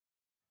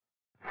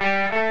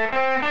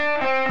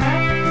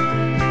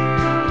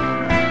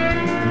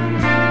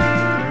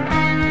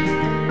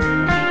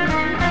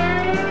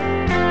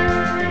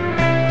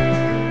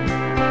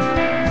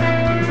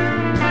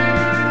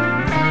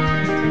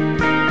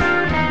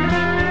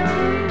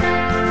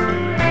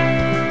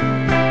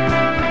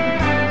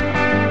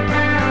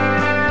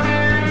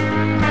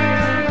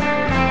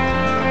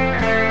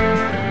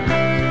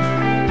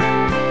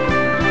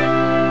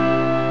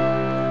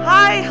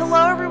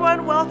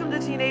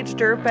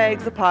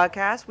Bags, the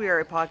podcast. We are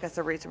a podcast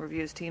that rates and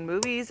reviews teen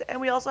movies, and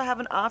we also have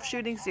an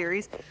off-shooting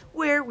series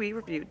where we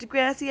review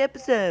Degrassi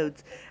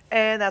episodes,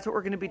 and that's what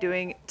we're going to be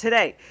doing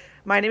today.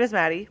 My name is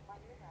Maddie.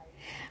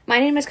 My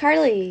name is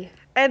Carly.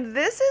 And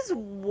this is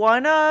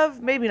one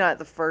of, maybe not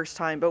the first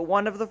time, but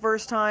one of the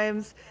first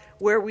times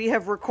where we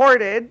have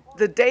recorded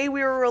the day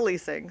we were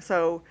releasing.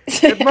 So,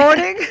 good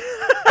morning.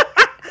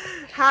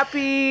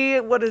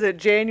 Happy,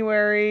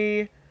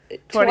 January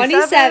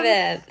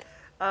 27th.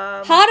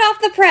 Hot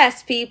off the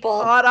press,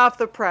 people. Hot off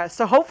the press.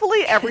 So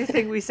hopefully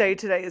everything we say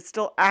today is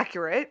still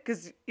accurate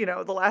because,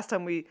 the last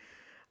time we,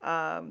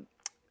 wrote,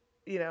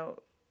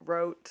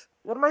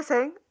 what am I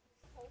saying?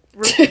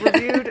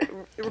 Reviewed,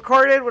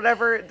 recorded,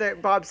 whatever,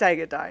 that Bob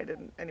Saget died.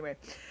 And anyway.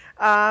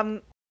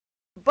 But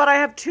I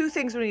have two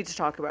things we need to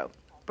talk about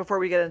before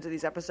we get into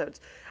these episodes.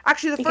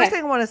 Actually, the first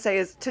thing I want to say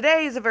is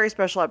today is a very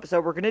special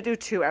episode. We're going to do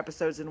two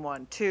episodes in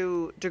one.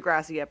 Two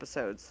Degrassi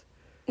episodes.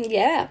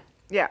 Yeah.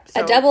 Yeah.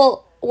 So, a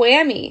double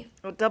whammy.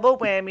 A double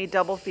whammy,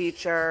 double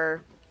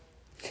feature,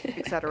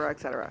 et cetera, et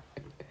cetera.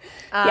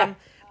 Yeah.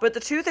 But the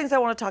two things I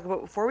want to talk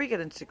about before we get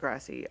into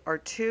Degrassi are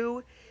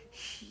two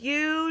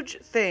huge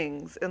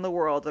things in the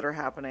world that are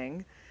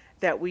happening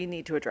that we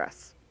need to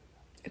address.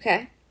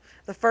 Okay.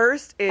 The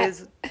first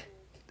is...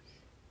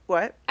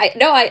 What? I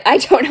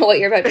don't know what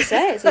you're about to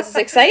say, so this is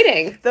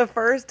exciting. The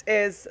first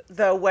is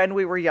the When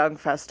We Were Young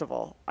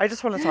festival. I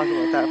just want to talk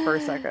about that for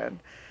a second.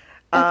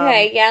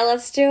 Okay, yeah,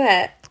 let's do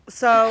it.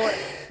 So,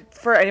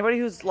 for anybody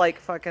who's like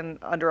fucking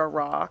under a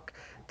rock,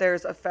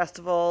 there's a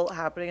festival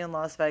happening in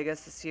Las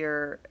Vegas this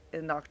year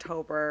in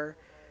October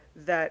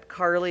that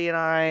Carly and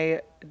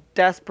I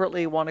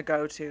desperately want to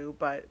go to,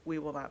 but we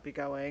will not be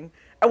going.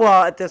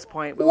 Well, at this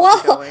point, we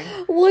won't be going.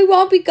 We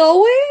won't be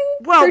going?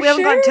 Well, we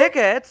haven't gotten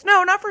tickets.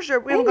 No, not for sure.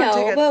 We haven't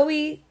gotten tickets. But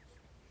we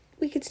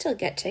could still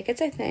get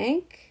tickets, I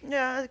think.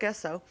 Yeah, I guess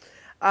so.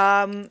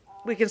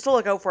 We can still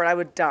look out for it. I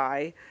would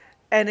die.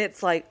 And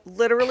it's like,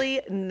 literally,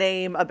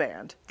 name a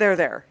band. They're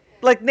there.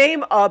 Like,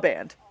 name a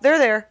band. They're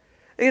there.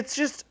 It's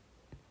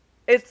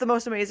the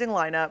most amazing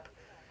lineup.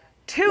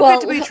 Too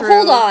good to be true.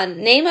 Hold on.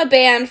 Name a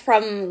band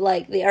from,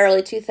 like, the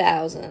early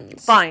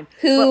 2000s. Fine.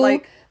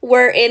 Who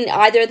were in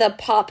either the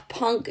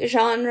pop-punk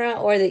genre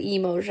or the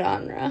emo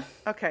genre.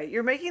 Okay,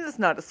 you're making this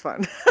not as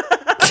fun.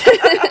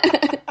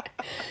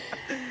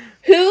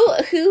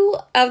 Who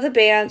of the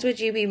bands would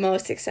you be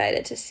most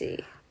excited to see?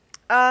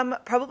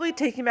 Probably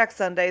Taking Back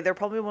Sunday. They're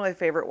probably one of my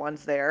favorite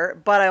ones there,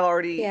 but I've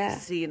already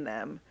seen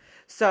them.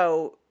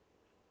 So,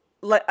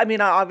 I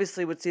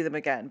obviously would see them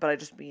again, but I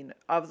just mean,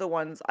 of the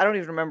ones, I don't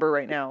even remember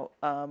right now.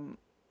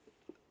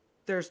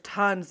 There's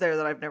tons there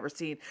that I've never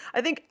seen.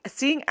 I think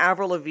seeing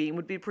Avril Lavigne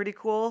would be pretty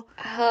cool.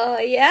 Oh,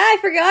 yeah, I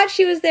forgot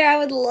she was there. I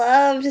would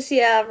love to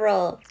see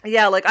Avril.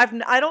 Yeah, like, I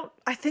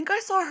think I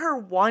saw her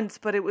once,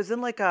 but it was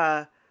in like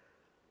I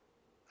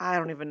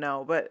don't even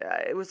know, but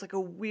it was like a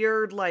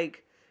weird,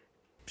 like,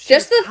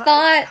 just the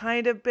thought,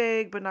 kind of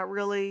big, but not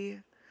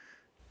really.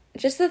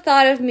 Just the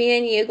thought of me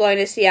and you going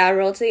to see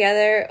Avril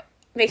together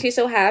makes me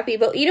so happy.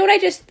 But you know what I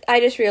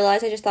just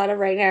realized, I just thought of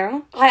right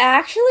now? I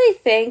actually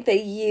think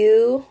that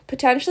you,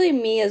 potentially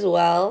me as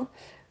well,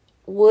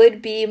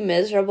 would be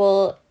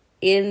miserable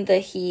in the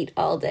heat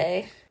all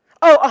day.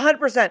 Oh,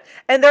 100%.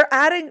 And they're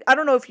adding, I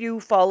don't know if you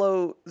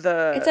follow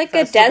the It's like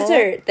festival. A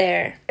desert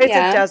there. It's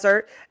a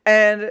desert.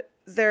 And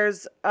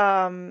there's,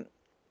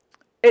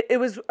 It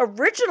was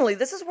originally,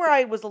 this is where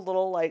I was a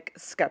little, like,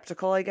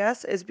 skeptical, I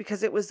guess, is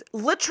because it was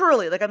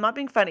literally, like, I'm not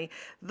being funny,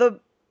 the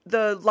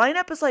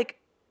lineup is, like,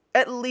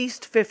 at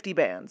least 50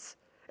 bands.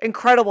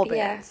 Incredible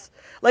bands.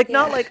 Yeah. Like,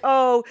 not like,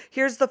 oh,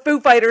 here's the Foo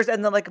Fighters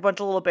and then, like, a bunch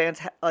of little bands,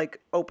 like,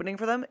 opening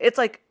for them. It's,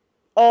 like,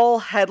 all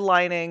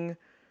headlining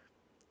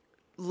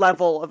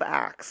level of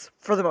acts,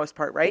 for the most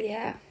part, right?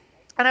 Yeah.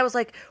 And I was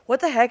like,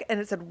 what the heck?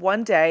 And it said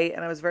one day,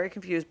 and I was very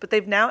confused, but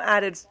they've now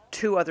added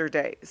 2 other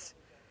days.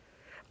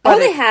 But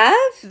they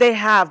have? They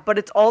have, but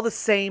it's all the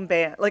same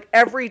band. Like,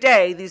 every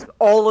day,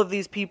 all of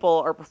these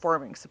people are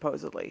performing,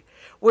 supposedly.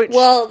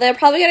 Well, they're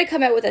probably going to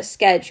come out with a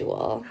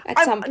schedule at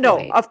some point. No,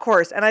 of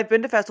course. And I've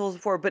been to festivals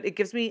before, but it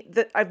gives me...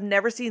 I've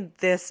never seen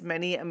this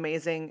many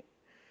amazing...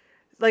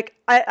 Like,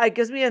 it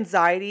gives me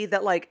anxiety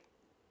that, like,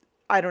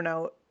 I don't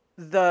know,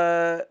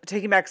 the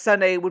Taking Back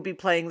Sunday would be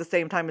playing the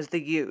same time as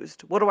The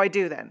Used. What do I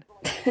do then?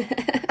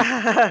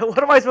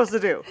 What am I supposed to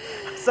do?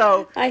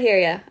 So... I hear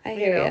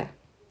you.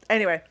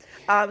 Anyway...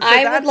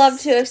 I would love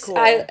to,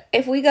 cool.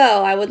 if we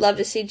go, I would love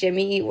to see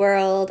Jimmy Eat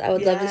World. I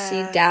would love to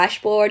see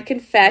Dashboard,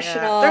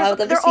 Confessional. I would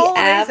love to see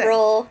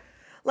Avril.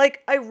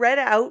 Like, I read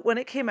out, when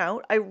it came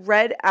out,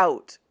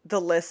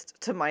 the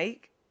list to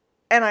Mike,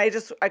 and I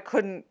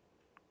couldn't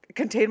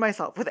contain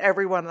myself with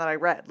everyone that I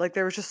read. Like,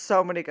 there was just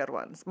so many good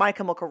ones. My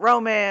Chemical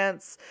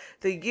Romance,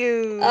 The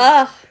Used.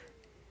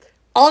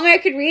 All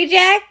American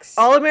Rejects?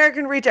 All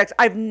American Rejects.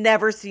 I've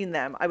never seen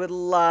them. I would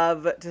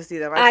love to see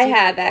them. I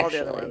have, actually.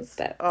 All the other ones.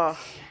 But...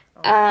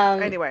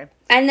 Anyway.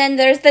 And then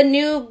there's the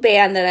new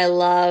band that I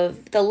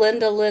love, the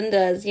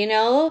Lindas, you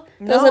know?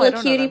 Those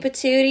little cutie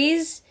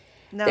patooties.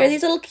 No. They're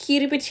these little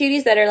cutie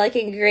patooties that are like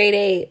in grade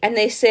 8, and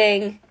they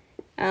sing,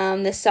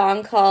 This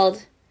song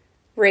called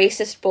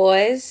Racist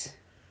Boys.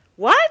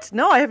 What?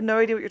 No, I have no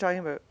idea what you're talking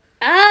about.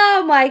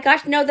 Oh my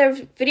gosh, no, their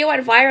video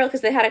went viral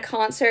because they had a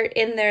concert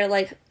in their,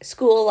 like,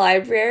 school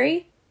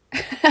library.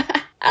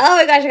 Oh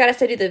my gosh, I gotta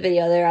send you the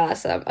video. They're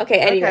awesome. Okay,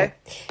 anyway.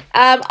 Okay.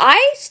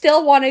 I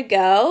still want to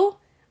go.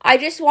 I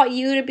just want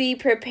you to be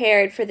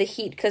prepared for the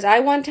heat, because I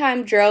one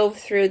time drove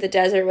through the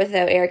desert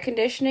without air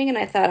conditioning, and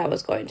I thought I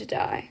was going to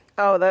die.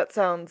 Oh, that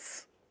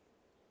sounds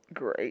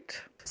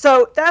great.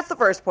 So that's the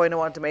first point I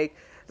want to make.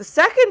 The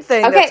second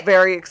thing that's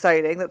very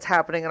exciting that's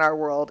happening in our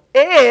world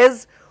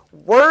is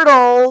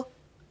Wordle.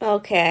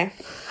 Okay.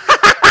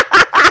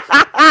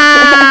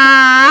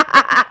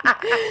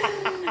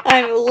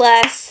 I'm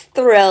less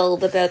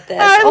thrilled about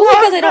this. Only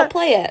because I don't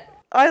play it.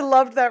 I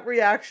loved that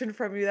reaction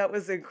from you. That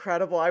was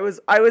incredible. I was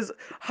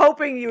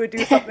hoping you would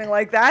do something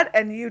like that,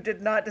 and you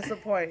did not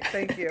disappoint.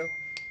 Thank you.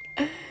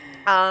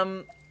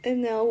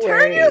 No worries.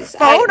 Turn your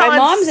phone my on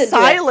mom's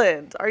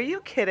silent. Are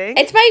you kidding?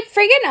 It's my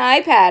friggin'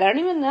 iPad. I don't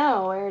even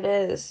know where it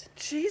is.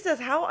 Jesus,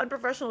 how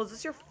unprofessional. Is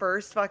this your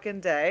first fucking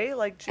day?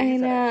 Like, Jesus. I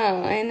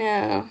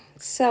know.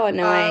 It's so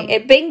annoying.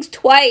 It bings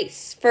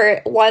twice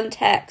for one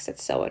text.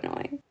 It's so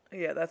annoying.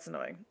 Yeah, that's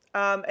annoying.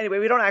 Anyway,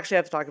 we don't actually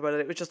have to talk about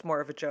it. It was just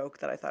more of a joke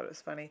that I thought it was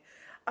funny.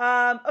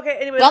 Okay,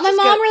 anyway. Well, my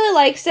mom really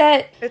likes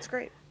it. It's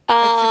great.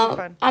 It's super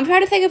fun. I'm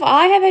trying to think if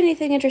I have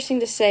anything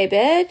interesting to say,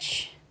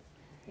 bitch.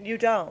 You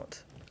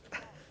don't.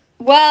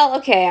 Well,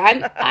 okay.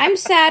 I'm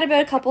sad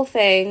about a couple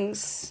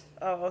things.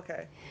 Oh,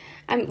 okay.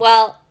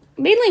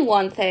 Mainly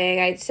one thing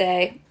I'd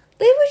say. It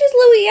was just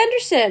Louis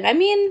Anderson. I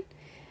mean,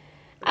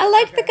 I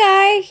liked the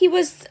guy. He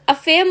was a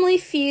Family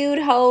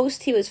Feud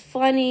host. He was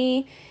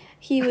funny.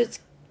 He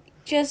was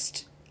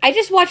just... I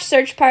just watched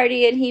Search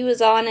Party, and he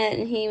was on it,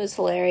 and he was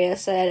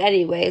hilarious. And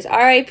anyways,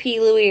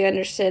 R.I.P. Louis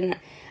Anderson.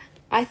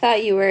 I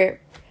thought you were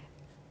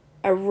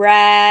a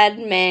rad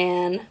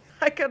man.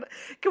 Can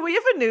we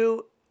have a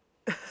new...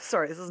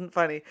 Sorry, this isn't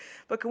funny,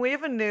 but can we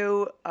have a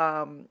new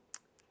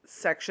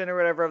section or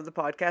whatever of the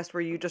podcast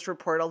where you just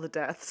report all the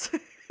deaths?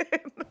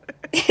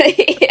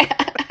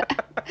 Yeah.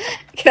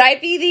 Can I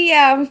be the,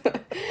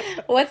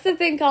 what's the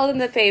thing called in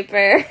the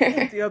paper?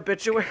 The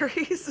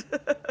obituaries?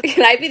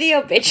 Can I be the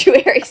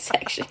obituary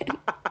section?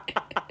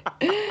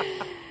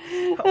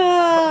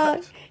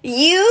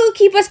 You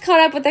keep us caught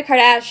up with the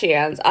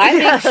Kardashians. I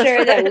make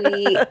sure that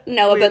we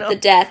know about the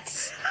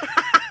deaths.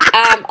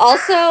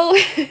 Also,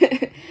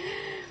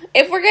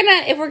 if we're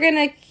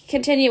gonna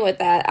continue with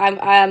that,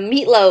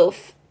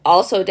 Meatloaf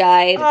also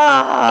died,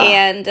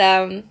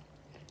 and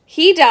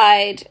he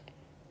died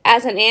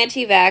as an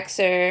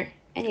anti-vaxxer,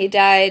 and he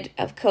died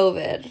of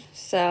COVID.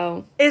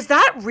 So is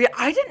that real?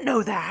 I didn't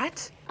know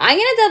that. I'm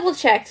gonna double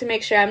check to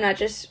make sure I'm not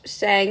just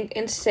saying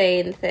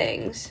insane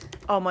things.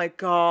 Oh my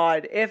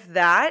god! If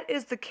that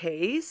is the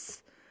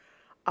case,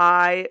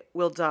 I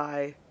will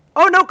die.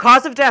 Oh no!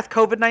 Cause of death: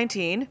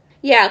 COVID-19.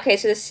 Yeah. Okay.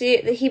 So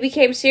he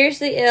became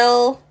seriously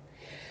ill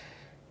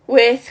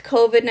with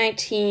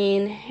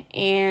COVID-19,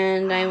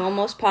 and I'm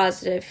almost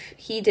positive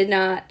he did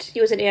not.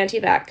 He was an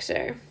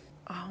anti-vaxxer.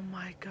 Oh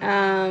my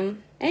god.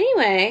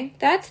 Anyway,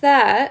 that's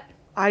that.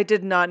 I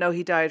did not know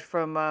he died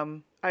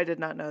from. I did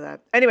not know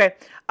that. Anyway,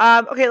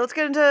 okay, let's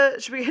get into.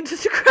 Should we get into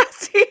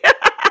Degrassi?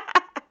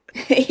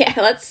 Yeah,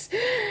 let's.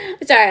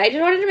 Sorry, I just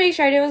wanted to make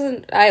sure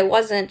I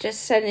wasn't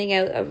just sending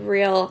out a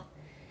real.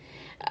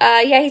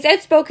 Yeah, he's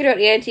outspoken about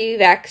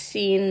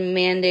anti-vaccine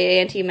mandate,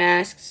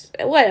 anti-masks,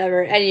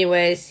 whatever.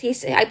 Anyways,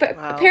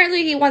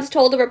 apparently he once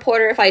told a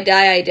reporter, "If I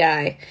die, I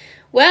die."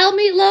 Well,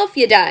 Meatloaf,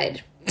 you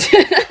died.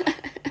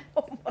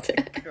 Oh my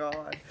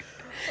god!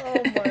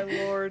 Oh my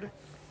lord!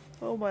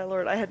 Oh my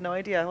lord! I had no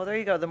idea. Well, there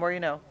you go. The more you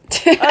know.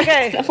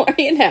 Okay. The more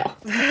you know.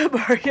 The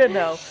more you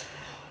know.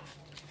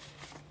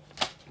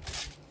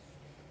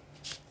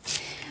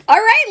 All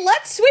right,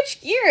 let's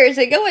switch gears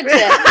and go into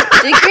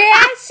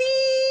Degrassi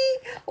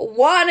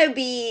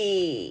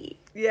Wannabe.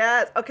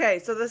 Yes. Okay,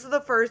 so this is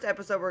the first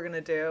episode we're going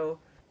to do,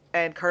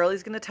 and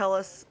Carly's going to tell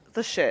us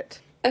the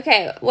shit.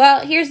 Okay,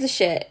 well, here's the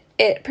shit.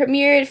 It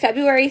premiered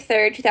February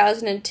 3rd,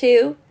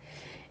 2002,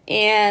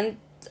 and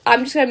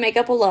I'm just going to make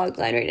up a log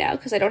line right now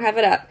because I don't have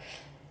it up.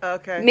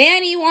 Okay.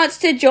 Manny wants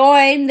to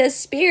join the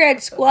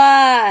Spirit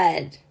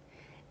Squad.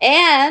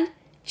 And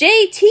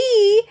JT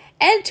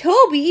and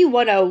Toby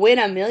want to win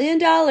 $1 million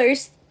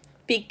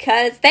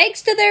because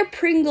thanks to their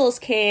Pringles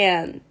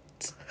cans.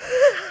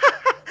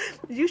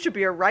 You should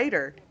be a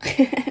writer.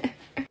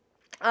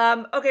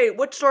 Okay,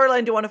 which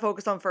storyline do you want to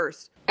focus on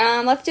first?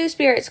 Let's do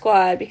Spirit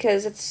Squad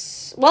because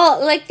it's,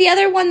 well, like the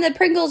other one, the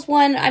Pringles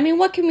one, I mean,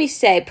 what can we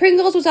say?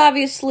 Pringles was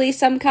obviously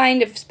some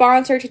kind of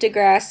sponsor to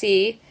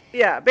Degrassi.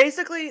 Yeah,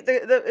 basically,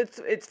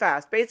 it's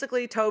fast.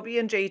 Basically, Toby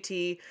and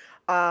JT,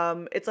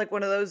 it's like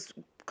one of those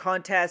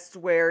contests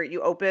where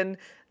you open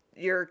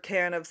your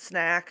can of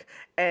snack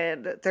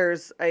and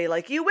there's a,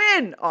 like, you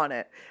win on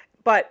it.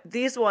 But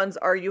these ones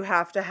are, you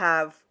have to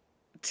have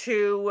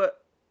two,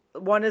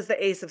 one is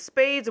the ace of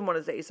spades and one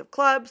is the ace of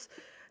clubs.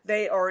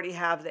 They already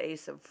have the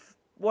ace of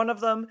one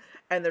of them,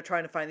 and they're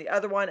trying to find the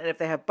other one. And if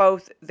they have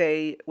both,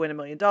 they win $1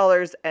 million.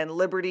 And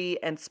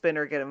Liberty and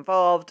Spinner get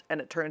involved,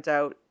 and it turns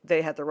out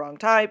they had the wrong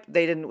type.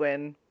 They didn't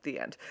win. The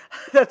end.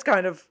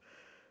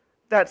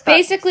 That's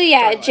basically,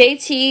 yeah.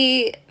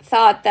 JT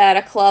thought that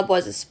a club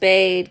was a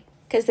spade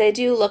because they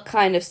do look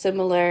kind of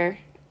similar,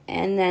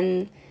 and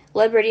then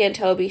Liberty and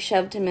Toby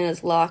shoved him in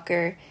his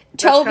locker.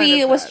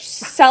 Toby was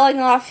selling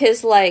off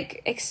his,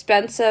 like,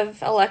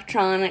 expensive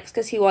electronics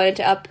because he wanted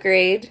to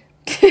upgrade.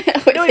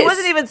 No, he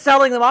wasn't even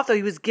selling them off, though.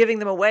 He was giving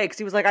them away because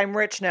he was like, I'm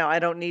rich now. I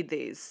don't need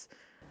these.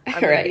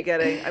 I'm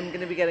going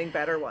to be getting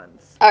better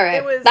ones. All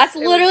right. That's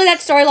literally that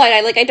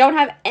storyline. I don't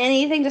have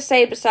anything to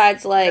say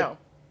besides,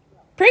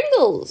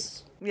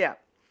 Pringles. Yeah.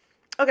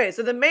 Okay,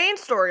 so the main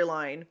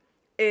storyline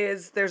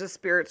is there's a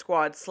spirit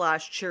squad /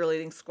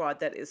 cheerleading squad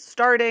that is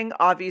starting.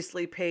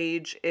 Obviously,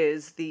 Paige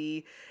is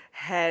the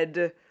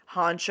head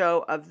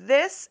honcho of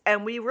this,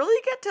 and we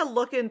really get to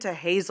look into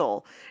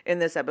Hazel in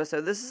this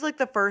episode. This is like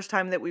the first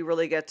time that we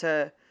really get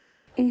to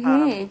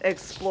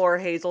explore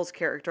Hazel's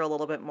character a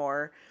little bit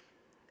more.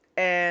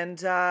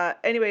 And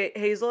anyway,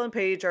 Hazel and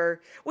Paige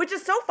which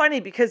is so funny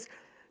because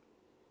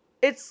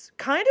it's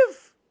kind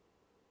of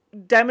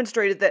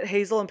demonstrated that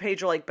Hazel and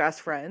Paige are like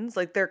best friends.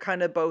 Like they're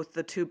kind of both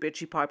the two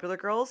bitchy popular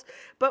girls,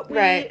 but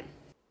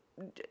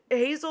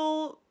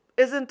Hazel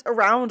isn't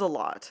around a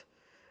lot.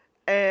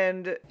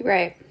 And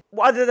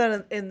other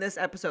than in this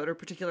episode or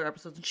particular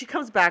episodes, and she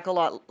comes back a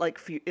lot like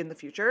in the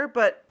future,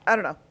 but I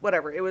don't know,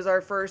 whatever. It was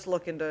our first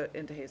look into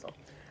Hazel.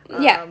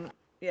 Yeah,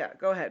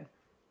 go ahead.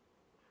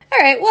 All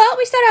right, well,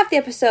 we start off the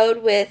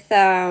episode with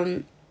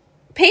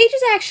Paige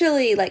is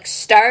actually, like,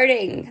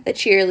 starting the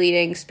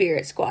cheerleading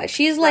spirit squad.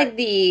 She's, like,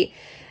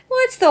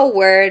 what's the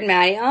word,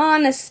 Maddie?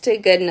 Honest to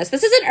goodness.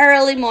 This is an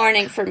early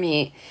morning for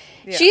me.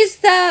 Yeah. She's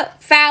the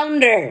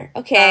founder.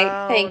 Okay,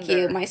 thank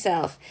you,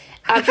 myself.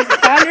 She's the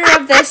founder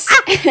of this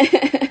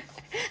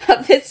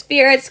of this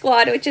spirit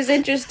squad, which is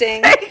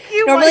interesting.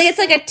 Normally it's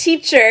like a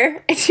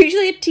teacher. It's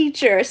usually a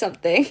teacher or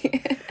something.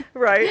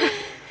 Right.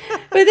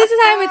 But this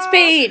time it's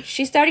Paige.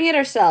 She's starting it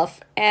herself.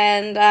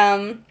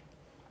 And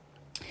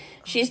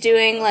she's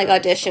doing, like,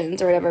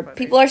 auditions or whatever.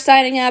 People are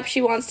signing up.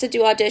 She wants to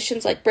do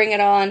auditions, like, bring it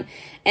on.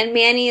 And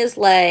Manny is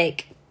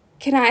like,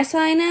 can I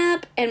sign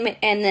up? And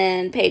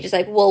then Paige is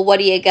like, well, what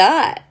do you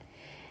got?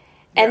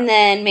 Yeah. And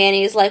then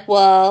Manny is like,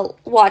 well,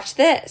 watch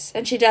this.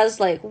 And she does,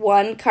 like,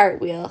 one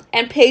cartwheel.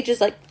 And Paige is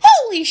like,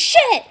 holy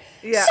shit!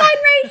 Yeah. Sign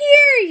right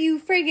here, you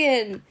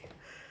friggin'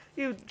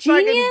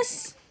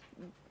 genius!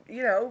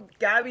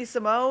 Gabby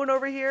Simone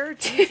over here.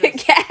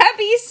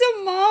 Gabby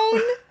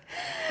Simone?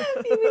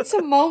 You mean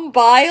Simone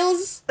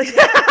Biles?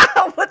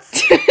 What?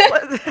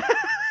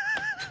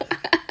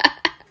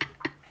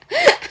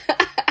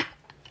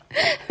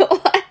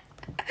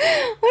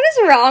 What is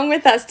wrong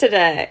with us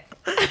today?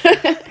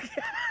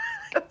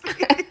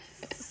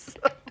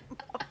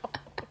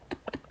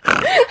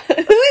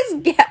 Who is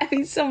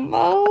Gabby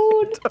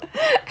Simone?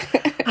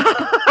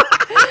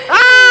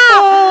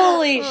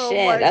 Holy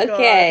shit.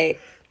 Okay.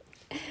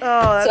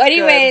 Oh, that's so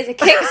anyways, good. It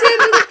kicks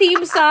into the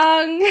theme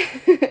song.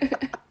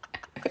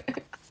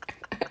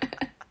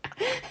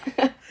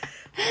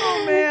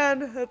 Oh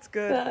man, that's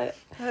good.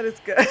 That is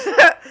good.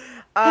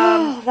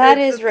 That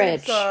is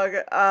rich. Song.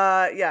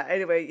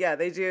 Anyway,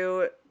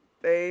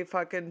 they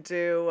fucking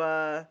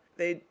do,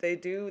 they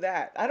do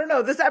that. I don't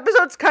know, this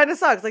episode's kind of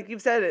sucks, like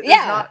you've said it.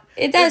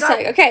 It does suck.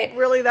 Okay.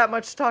 Really that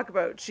much to talk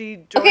about. She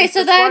joins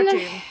the squad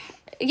team.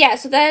 Yeah,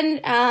 so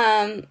then,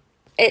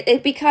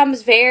 it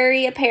becomes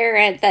very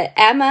apparent that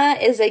Emma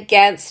is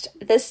against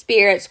the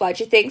spirit squad.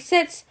 She thinks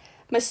it's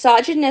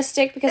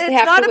misogynistic because they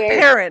have to wear... It's not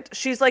apparent.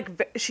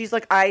 She's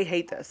like, I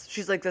hate this.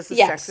 She's like, this is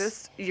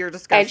sexist. You're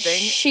disgusting.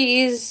 And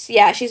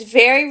she's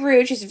very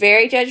rude. She's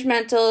very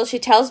judgmental. She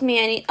tells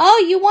Manny,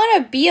 oh, you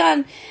want to be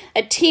on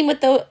a team with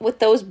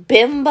those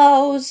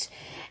bimbos?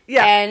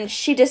 Yeah. And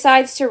she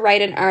decides to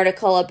write an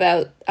article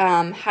about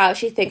how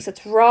she thinks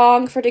it's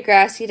wrong for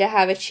Degrassi to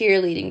have a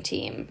cheerleading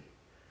team.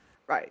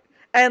 Right.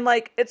 And,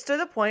 like, it's to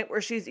the point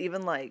where she's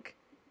even like,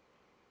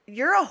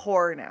 you're a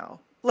whore now.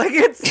 Like,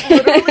 it's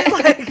literally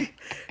like,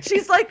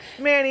 she's like,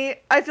 Manny,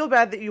 I feel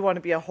bad that you want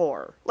to be a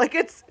whore. Like,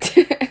 it's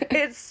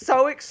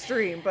so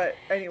extreme, but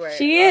anyway.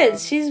 She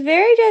is. She's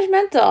very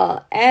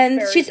judgmental.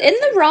 And she's in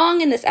the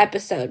wrong in this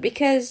episode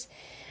because,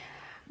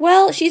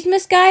 well, she's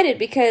misguided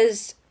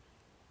because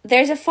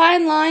there's a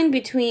fine line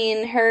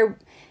between her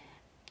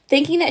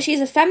thinking that she's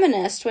a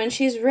feminist when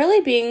she's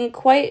really being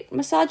quite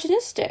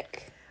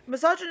misogynistic.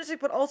 Misogynistic,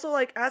 but also,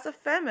 like, as a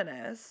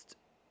feminist,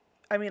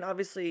 I mean,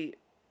 obviously,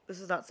 this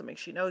is not something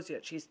she knows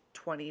yet. She's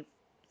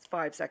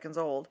 25 seconds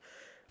old.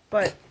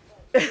 But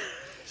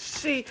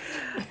she,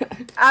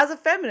 as a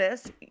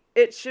feminist,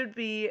 it should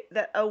be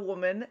that a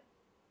woman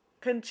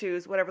can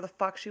choose whatever the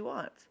fuck she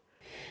wants.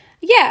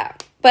 Yeah,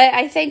 but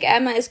I think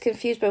Emma is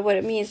confused by what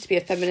it means to be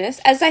a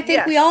feminist, as I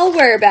think we all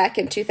were back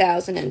in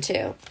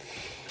 2002.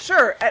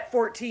 Sure, at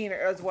 14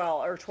 as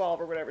well, or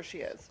 12, or whatever she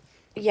is.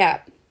 Yeah.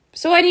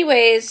 So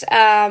anyways,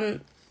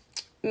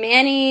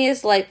 Manny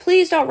is like,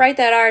 please don't write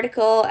that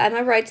article.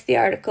 Emma writes the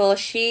article.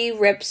 She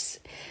rips...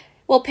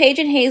 Well, Paige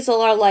and Hazel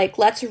are like,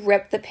 let's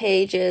rip the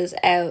pages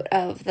out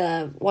of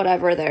the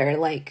whatever their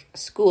like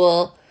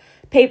school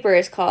paper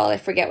is called. I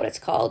forget what it's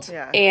called.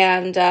 Yeah.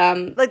 And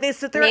like they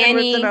sit there and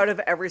rip them out of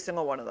every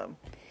single one of them.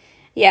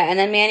 Yeah, and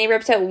then Manny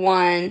rips out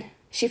one.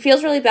 She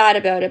feels really bad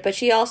about it, but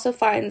she also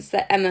finds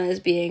that Emma is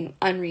being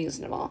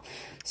unreasonable.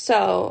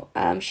 So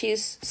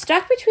she's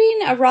stuck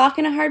between a rock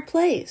and a hard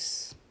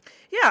place.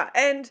 Yeah,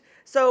 and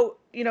so,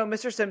 you know,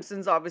 Mr.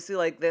 Simpson's obviously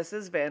like, this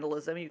is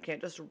vandalism. You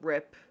can't just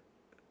rip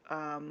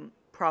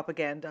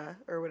propaganda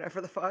or whatever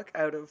the fuck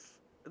out of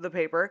the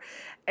paper.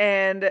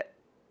 And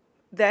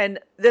then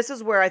this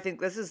is where I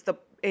think this is the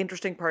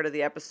interesting part of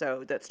the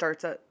episode that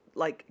starts at,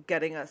 like,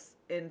 getting us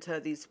into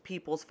these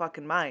people's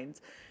fucking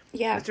minds.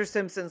 Yeah. Mr.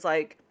 Simpson's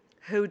like,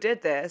 who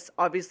did this?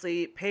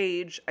 Obviously,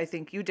 Paige, I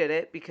think you did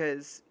it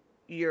because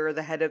you're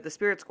the head of the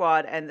Spirit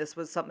Squad, and this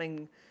was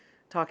something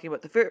talking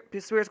about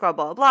the Spirit Squad,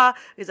 blah, blah, blah.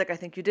 He's like, I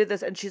think you did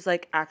this. And she's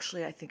like,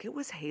 actually, I think it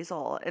was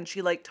Hazel. And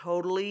she, like,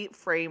 totally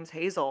frames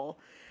Hazel.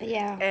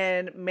 Yeah.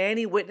 And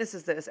Manny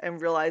witnesses this and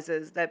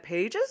realizes that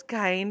Paige is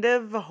kind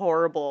of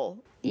horrible.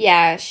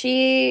 Yeah,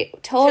 she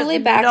totally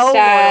she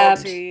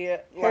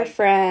backstabbed her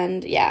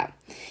friend. Yeah.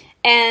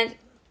 And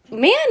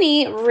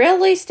Manny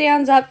really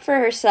stands up for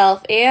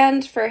herself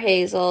and for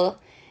Hazel.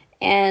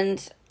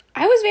 And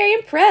I was very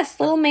impressed.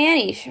 Little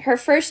Manny, her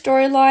first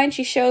storyline,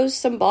 she shows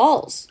some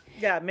balls.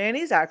 Yeah,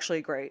 Manny's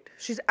actually great.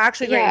 She's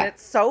actually great. Yeah. And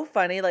it's so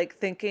funny, like,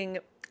 thinking,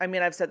 I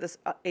mean, I've said this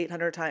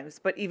 800 times,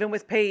 but even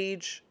with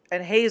Paige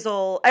and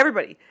Hazel,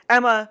 everybody,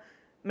 Emma,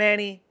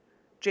 Manny,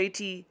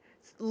 JT,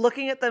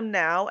 looking at them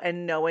now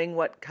and knowing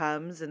what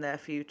comes in their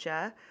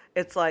future,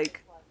 it's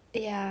like,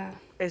 yeah,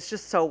 it's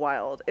just so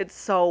wild. It's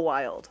so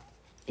wild.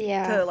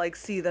 Yeah. To, like,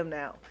 see them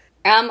now.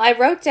 I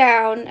wrote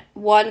down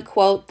one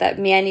quote that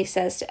Manny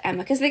says to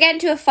Emma, because they get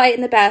into a fight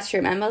in the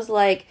bathroom. Emma's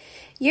like,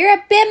 you're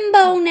a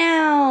bimbo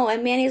now.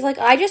 And Manny's like,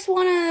 I just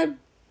want to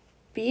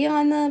be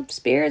on the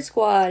Spirit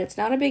Squad. It's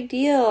not a big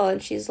deal.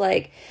 And she's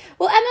like,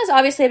 well, Emma's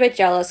obviously a bit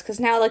jealous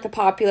because now, like, the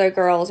popular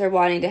girls are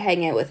wanting to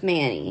hang out with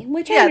Manny,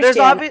 which I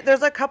understand.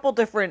 There's a couple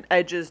different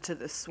edges to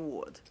this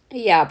sword.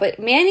 Yeah, but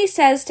Manny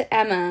says to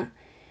Emma,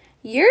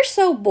 you're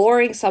so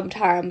boring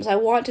sometimes. I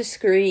want to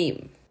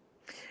scream.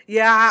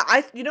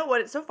 Yeah, you know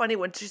what? It's so funny.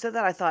 When she said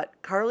that, I thought,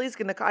 Carly's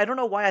going to... I don't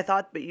know why I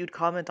thought, but you'd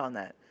comment on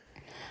that.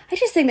 I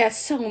just think that's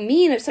so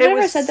mean. If someone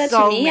ever said that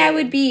to me, I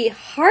would be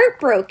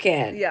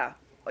heartbroken. Yeah.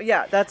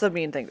 Yeah, that's a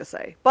mean thing to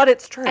say. But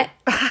it's true.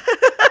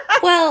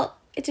 Well,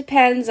 it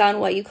depends on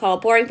what you call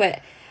boring,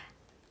 but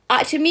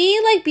to me,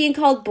 like, being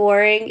called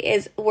boring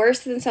is worse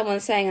than someone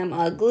saying I'm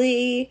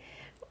ugly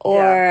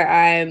or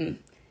I'm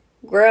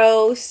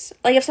gross.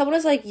 Like, if someone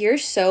was like, you're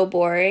so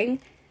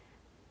boring...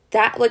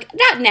 That, like,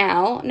 not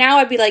now. Now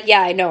I'd be like, yeah,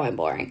 I know I'm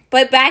boring.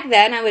 But back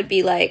then I would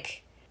be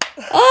like,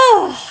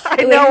 oh,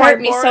 it would hurt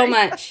me so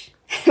much.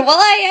 Well,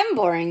 I am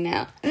boring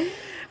now. It's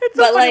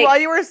so funny. Like, while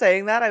you were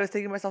saying that, I was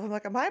thinking to myself, I'm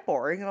like, am I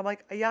boring? And I'm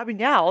like, yeah, I mean,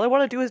 yeah, all I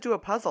want to do is do a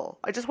puzzle.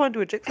 I just want to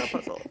do a jigsaw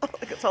puzzle.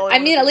 Like, that's all I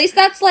mean, at least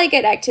that's like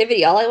an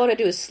activity. All I want to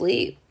do is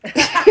sleep.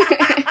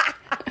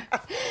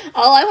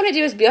 All I want to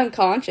do is be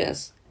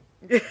unconscious.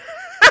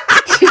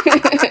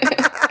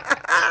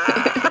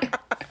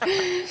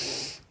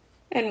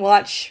 And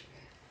watch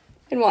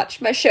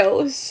my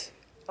shows.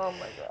 Oh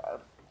my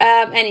god.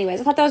 Anyways,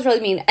 I thought that was really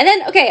mean. And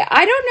then, okay,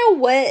 I don't know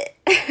what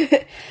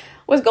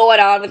was going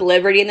on with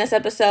Liberty in this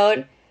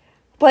episode,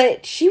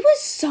 but she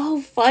was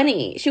so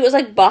funny. She was,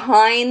 like,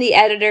 behind the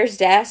editor's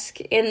desk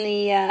in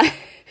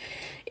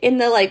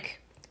the,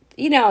 like,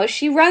 you know,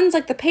 she runs,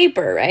 like, the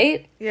paper,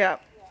 right? Yeah.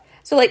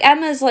 So, like,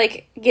 Emma's,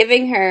 like,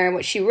 giving her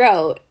what she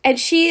wrote, and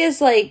she is,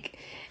 like...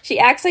 She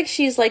acts like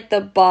she's, like,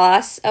 the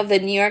boss of the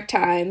New York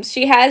Times.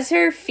 She has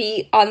her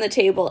feet on the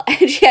table,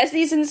 and she has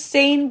these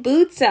insane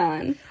boots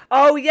on.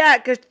 Oh, yeah,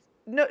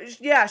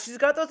 she's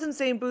got those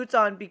insane boots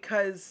on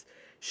because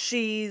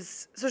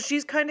she's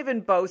kind of in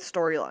both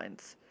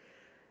storylines.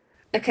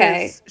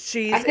 Okay.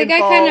 I think I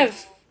kind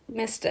of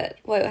missed it.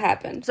 What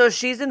happened? So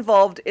she's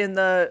involved in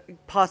the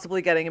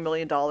possibly getting $1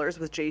 million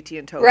with JT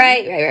and Toby.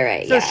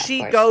 Right. So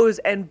she goes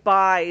and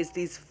buys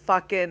these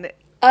fucking...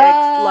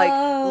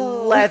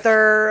 like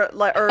leather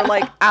or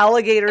like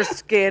alligator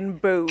skin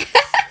boots.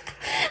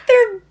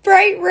 They're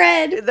bright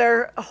red.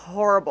 They're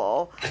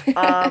horrible.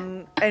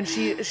 And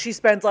she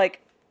spends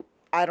like,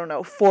 I don't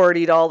know,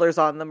 $40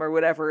 on them or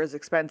whatever is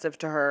expensive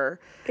to her.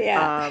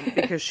 Yeah.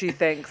 Because she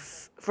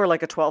thinks for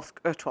like a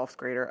 12th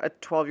grader, a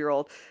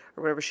 12-year-old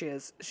or whatever she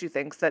is, she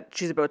thinks that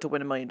she's about to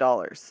win $1 million.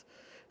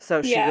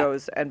 So she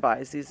goes and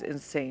buys these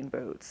insane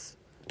boots.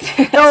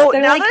 No,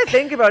 now that I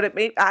think about it,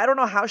 I don't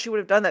know how she would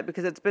have done that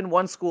because it's been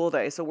one school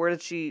day. So where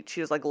did she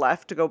just like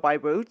left to go buy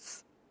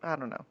boots? I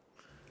don't know.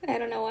 I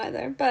don't know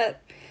either,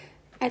 but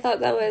I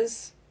thought that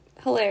was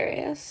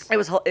hilarious. It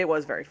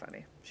was very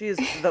funny. She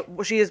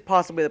is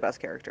possibly the best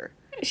character.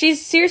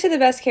 She's seriously the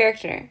best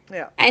character.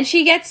 Yeah. And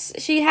she has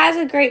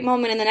a great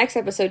moment in the next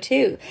episode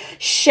too.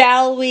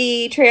 Shall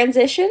we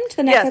transition to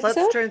the next episode? Yes,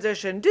 let's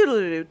transition.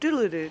 Doodle-doo,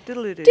 doodle-doo,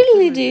 doodle-doo.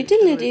 Doodle-doo,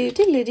 doodle-doo,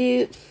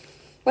 doodle-doo.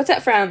 What's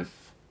that from?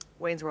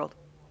 Wayne's World.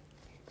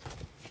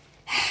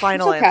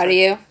 Final I'm so proud of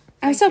you.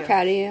 I'm so you.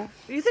 proud of you.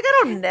 You think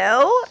I don't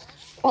know?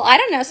 Well, I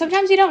don't know.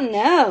 Sometimes you don't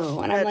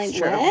know. And I'm like,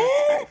 true.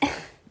 what?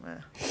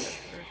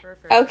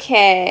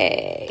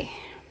 Okay.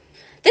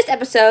 This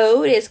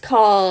episode is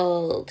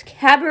called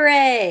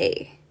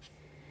Cabaret.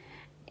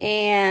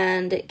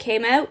 And it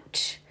came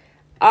out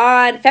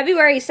on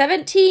February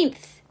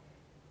 17th,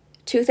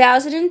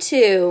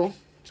 2002.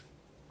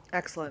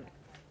 Excellent.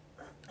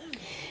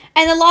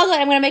 And the logline,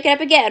 I'm going to make it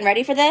up again.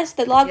 Ready for this?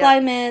 The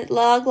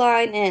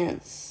logline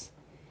is,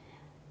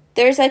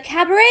 there's a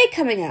cabaret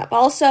coming up.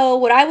 Also,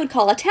 what I would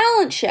call a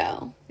talent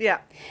show. Yeah.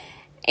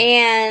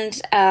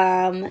 And,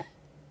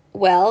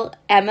 well,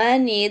 Emma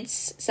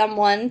needs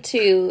someone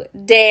to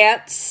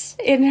dance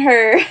in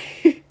her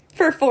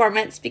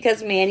performance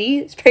because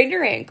Manny sprained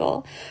her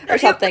ankle or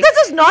something.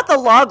 This is not the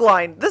log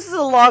line. This is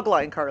a log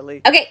line,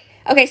 Carly.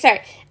 Okay,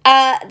 sorry.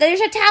 There's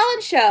a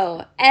talent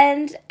show,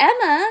 and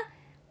Emma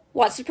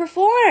wants to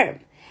perform.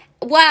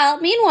 Well,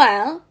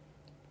 meanwhile,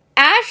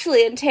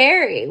 Ashley and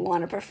Terry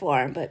want to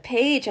perform, but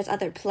Paige has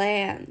other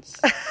plans.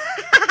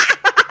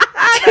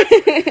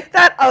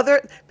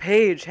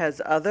 Paige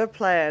has other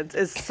plans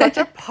is such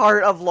a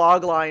part of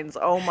log lines.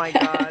 Oh my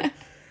god.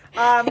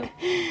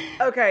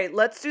 Okay,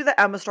 let's do the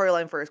Emma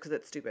storyline first because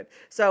it's stupid.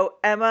 So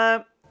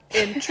Emma,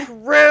 in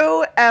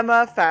true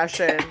Emma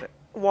fashion,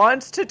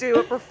 wants to do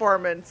a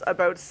performance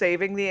about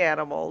saving the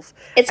animals.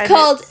 It's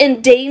called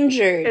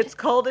Endangered. It's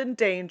called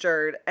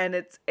Endangered, and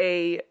it's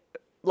a,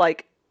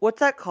 like, what's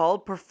that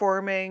called?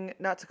 Interpretive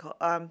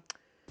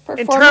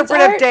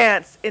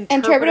dance.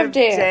 Interpretive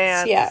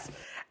dance. Yeah.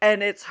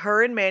 And it's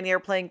her and Manny are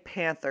playing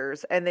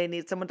Panthers, and they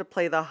need someone to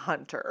play the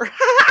hunter.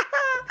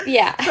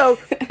 Yeah. So,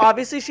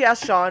 obviously, she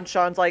asked Sean.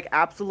 Sean's like,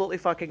 absolutely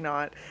fucking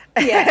not.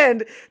 Yeah.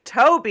 And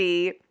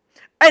Toby,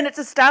 and it's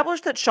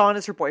established that Sean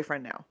is her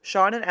boyfriend now.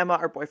 Sean and Emma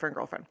are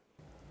boyfriend-girlfriend.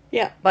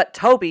 Yeah. But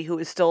Toby, who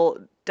is still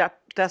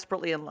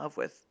desperately in love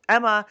with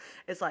Emma,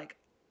 is like,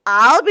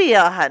 I'll be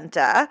a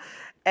hunter.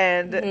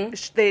 And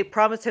they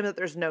promise him that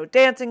there's no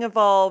dancing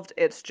involved.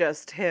 It's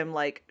just him,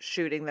 like,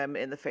 shooting them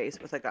in the face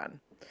with a gun.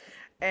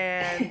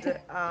 And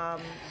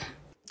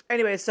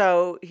anyway,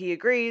 so he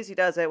agrees, he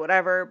does it,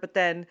 whatever. But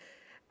then,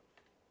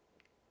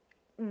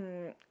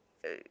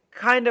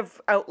 kind of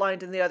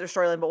outlined in the other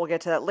storyline, but we'll get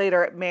to that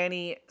later,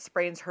 Manny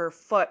sprains her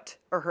foot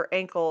or her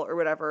ankle or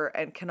whatever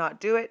and cannot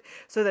do it.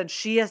 So then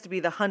she has to be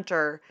the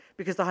hunter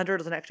because the hunter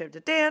doesn't actually have to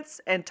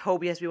dance, and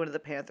Toby has to be one of the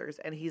Panthers.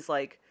 And he's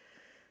like,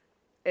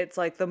 it's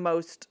like the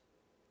most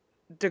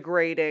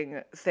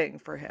degrading thing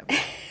for him.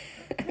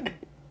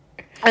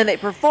 And they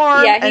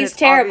perform. Yeah, he's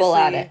terrible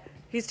at it.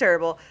 He's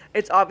terrible.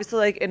 It's obviously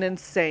like an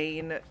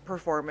insane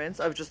performance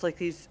of just like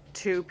these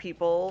two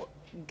people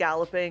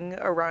galloping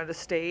around a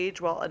stage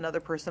while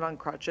another person on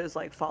crutches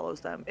like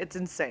follows them. It's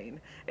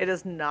insane. It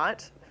is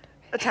not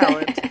a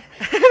talent.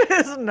 It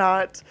is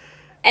not.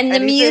 And the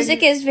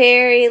music is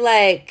very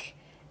like,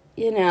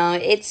 you know,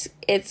 it's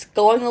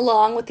going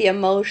along with the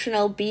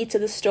emotional beats of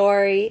the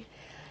story.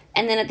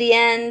 And then at the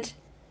end,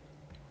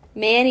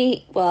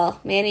 Manny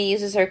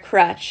uses her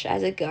crutch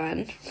as a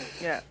gun.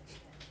 Yeah.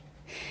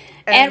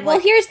 And well,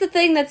 here's the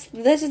thing this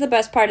is the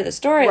best part of the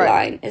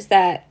storyline, is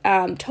that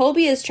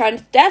Toby is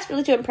trying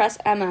desperately to impress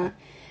Emma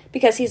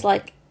because he's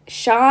like,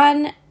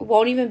 Sean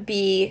won't even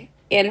be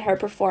in her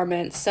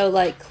performance, so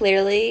like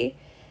clearly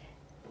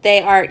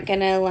they aren't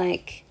gonna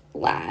like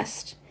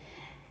last.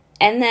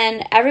 And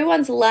then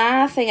everyone's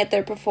laughing at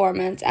their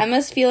performance.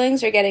 Emma's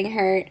feelings are getting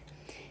hurt,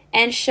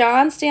 and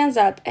Sean stands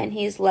up and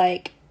he's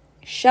like,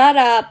 shut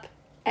up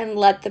and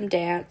let them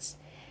dance.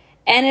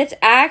 And it's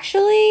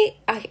actually,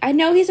 I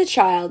know he's a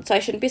child, so I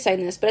shouldn't be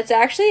saying this, but it's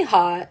actually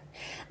hot.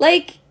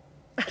 Like,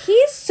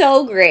 he's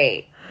so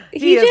great.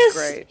 He is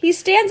great. He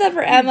stands up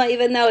for Emma,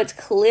 even though it's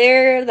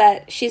clear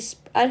that she's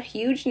a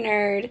huge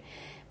nerd.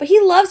 But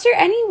he loves her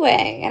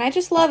anyway, and I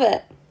just love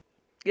it.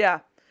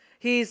 Yeah.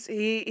 He's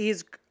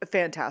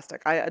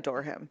fantastic. I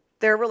adore him.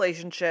 Their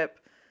relationship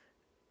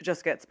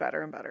just gets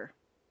better and better.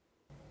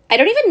 I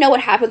don't even know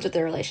what happens with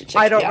their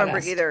relationship. I don't remember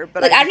either.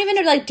 But like, I don't even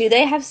know, like, do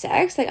they have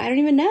sex? Like, I don't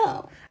even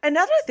know. And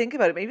now that I think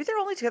about it, maybe they're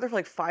only together for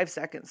like 5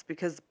 seconds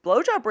because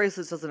blowjob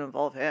bracelets doesn't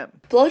involve him.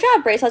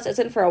 Blowjob bracelets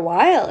isn't for a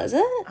while, is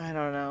it? I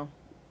don't know.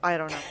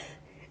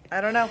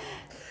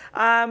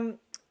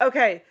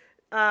 Okay.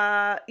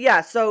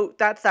 Yeah, so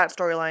that's that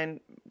storyline.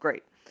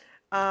 Great.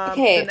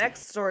 Okay. The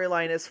next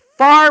storyline is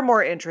far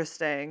more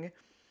interesting.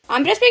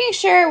 I'm just making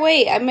sure.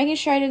 Wait, I'm making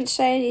sure I didn't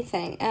say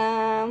anything.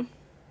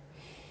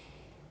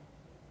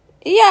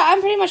 Yeah, I'm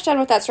pretty much done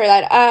with that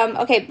storyline.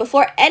 Okay,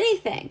 before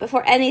anything,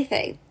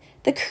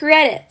 the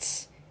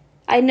credits.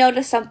 I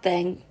noticed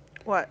something.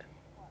 What?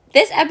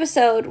 This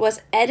episode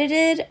was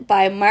edited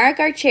by Mark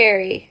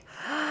Archeri.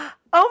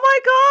 Oh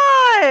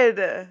my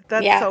god!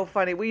 That's so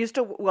funny. We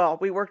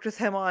worked with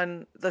him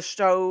on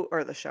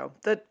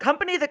the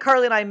company that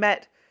Carly and I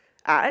met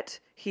at.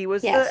 He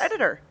was the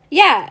editor.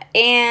 Yeah,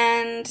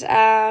 and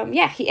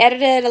he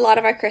edited a lot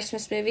of our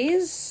Christmas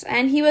movies,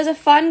 and he was a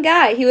fun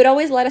guy. He would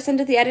always let us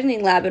into the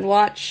editing lab and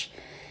watch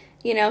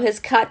you know, his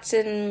cuts,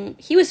 and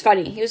he was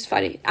funny. He was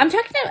funny. I'm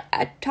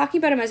talking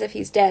about him as if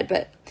he's dead,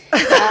 but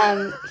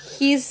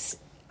he was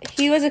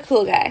a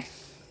cool guy.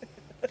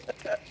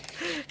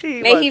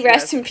 May he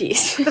rest in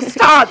peace.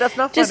 Stop, that's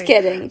not funny. Just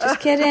kidding. Just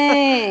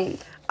kidding.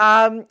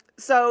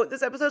 So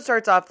this episode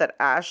starts off that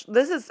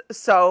this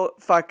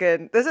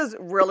is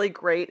really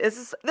great.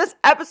 This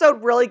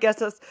episode really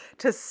gets us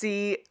to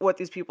see what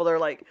these people are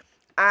like.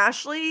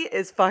 Ashley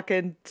is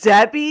fucking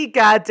Debbie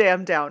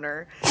goddamn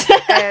Downer.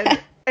 And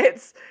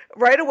it's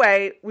right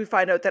away we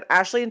find out that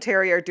Ashley and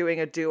Terry are doing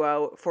a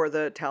duo for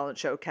the talent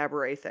show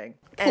cabaret thing.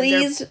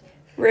 Please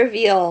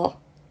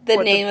reveal the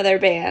name of their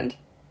band.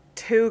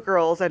 Two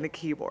Girls and a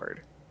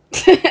Keyboard.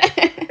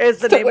 Is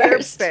the name of their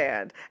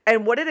band.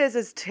 And what it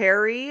is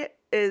Terry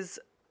is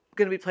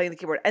going to be playing the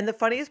keyboard. And the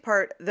funniest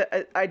part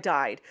that I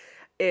died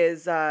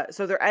is,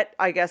 so they're at,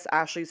 I guess,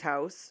 Ashley's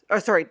house. Oh,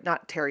 sorry,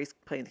 not Terry's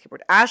playing the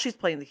keyboard. Ashley's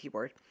playing the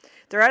keyboard.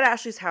 They're at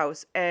Ashley's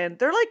house and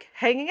they're like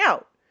hanging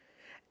out.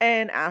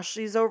 And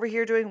Ashley's over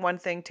here doing one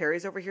thing.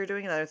 Terry's over here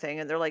doing another thing.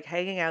 And they're like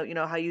hanging out, you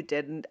know, how you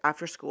did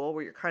after school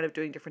where you're kind of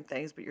doing different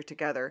things, but you're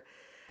together.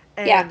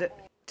 And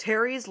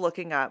Terry's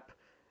looking up.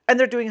 And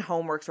they're doing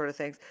homework sort of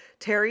things.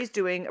 Terry's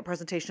doing a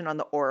presentation on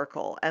the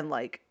Oracle and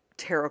like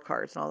tarot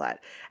cards and all that.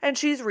 And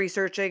she's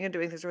researching and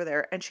doing things over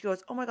there. And she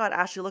goes, oh my God,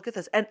 Ashley, look at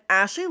this. And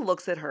Ashley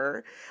looks at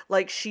her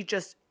like she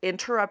just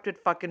interrupted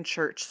fucking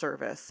church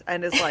service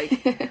and is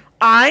like,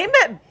 I'm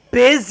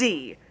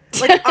busy.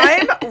 Like,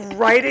 I'm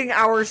writing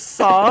our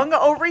song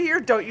over here.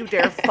 Don't you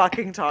dare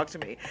fucking talk to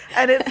me.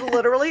 And it's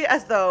literally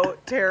as though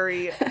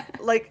Terry,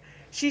 like,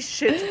 she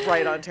shits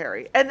right on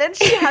Terry. And then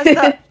she has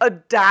the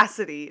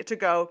audacity to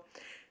go,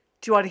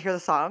 do you want to hear the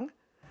song?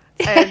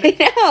 And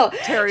I know.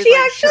 Terry's she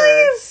like, actually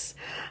sure. is,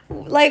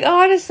 like,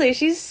 honestly,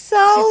 she's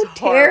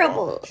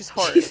terrible. She's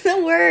horrible. She's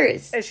the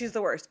worst. And she's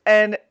the worst.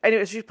 And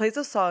anyway, she plays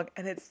a song,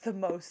 and it's the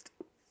most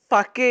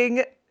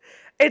fucking...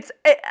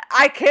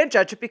 I can't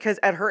judge it because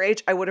at her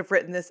age, I would have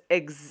written this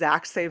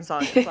exact same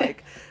song. It's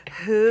like,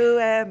 who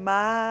am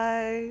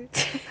I?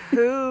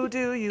 Who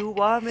do you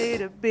want me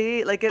to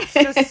be? Like, it's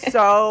just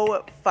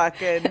so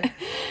fucking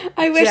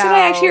I wish that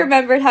I actually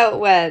remembered how it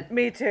went.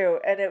 Me too.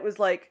 And it was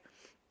like,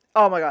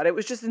 oh my God, it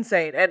was just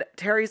insane. And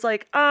Terry's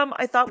like,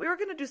 I thought we were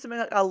going to do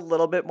something like a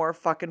little bit more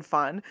fucking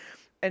fun.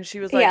 And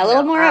she was like, yeah, a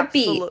little more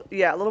upbeat.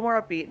 Yeah, a little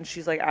more upbeat. And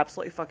she's like,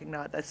 absolutely fucking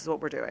not. This is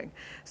what we're doing.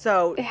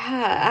 So yeah,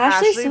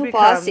 Ashley's so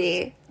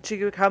bossy. She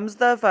becomes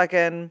the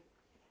fucking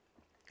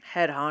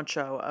head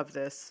honcho of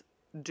this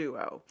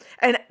duo.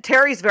 And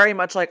Terry's very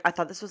much like, I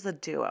thought this was a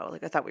duo.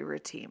 Like, I thought we were a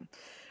team.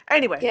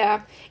 Anyway.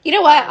 Yeah. You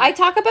know what? I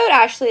talk about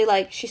Ashley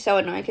like she's so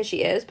annoying because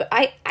she is. But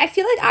I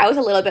feel like I was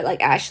a little bit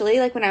like Ashley,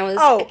 like when I was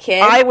a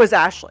kid. I was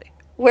Ashley.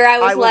 Where I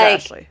was like,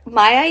 Ashley.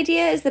 My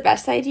idea is the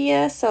best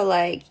idea, so,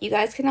 like, you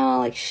guys can all,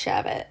 like,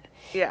 shove it.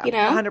 Yeah, you know?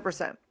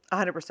 100%.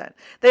 100%.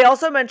 They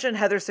also mentioned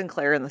Heather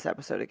Sinclair in this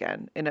episode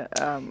again. In a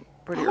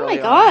pretty early on. Oh, my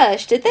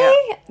gosh. Did they?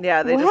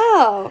 Yeah, they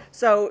wow.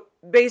 So,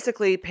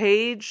 basically,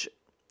 Paige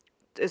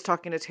is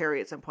talking to Terry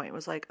at some point. And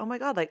was like, oh, my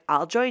God, like,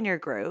 I'll join your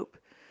group.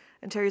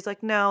 And Terry's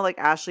like, no, like,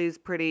 Ashley's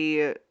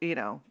pretty, you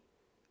know,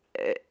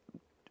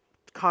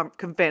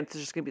 convinced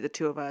it's just going to be the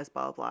two of us,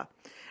 blah, blah, blah.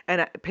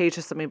 And Paige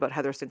has something about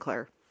Heather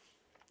Sinclair.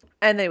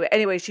 And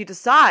anyway, she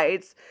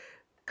decides,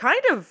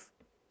 kind of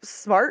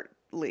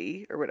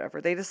smartly or whatever,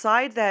 they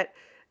decide that,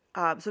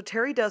 so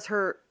Terry does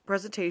her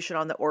presentation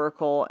on the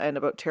Oracle and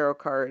about tarot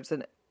cards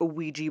and a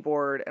Ouija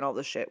board and all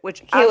this shit,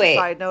 which, as a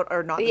side note,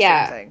 are not the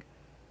same thing.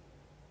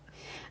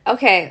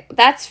 Okay,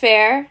 that's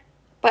fair,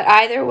 but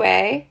either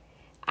way,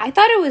 I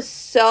thought it was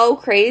so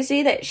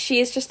crazy that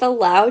she's just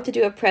allowed to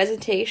do a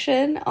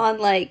presentation on,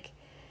 like,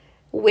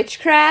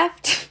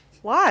 witchcraft.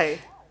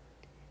 Why?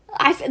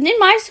 In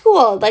my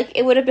school, like,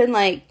 it would have been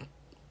like,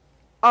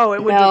 oh,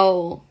 it wouldn't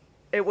no,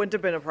 it wouldn't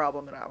have been a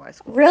problem in my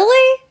school.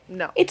 Really?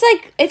 No. It's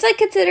like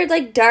considered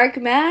like dark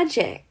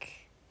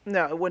magic.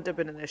 No, it wouldn't have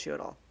been an issue at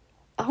all.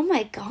 Oh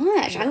my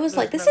gosh! Yeah, I was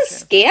like, this is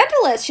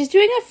scandalous. She's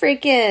doing a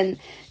freaking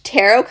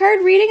tarot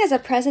card reading as a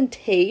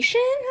presentation.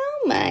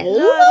 Oh my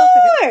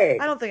lord!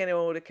 I don't think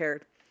anyone would have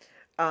cared.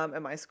 At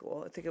my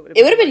school, I think it would have.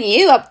 It would have been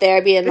you up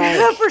there being like,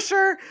 yeah, for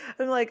sure.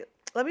 I'm like,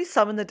 let me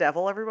summon the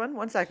devil, everyone.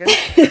 1 second.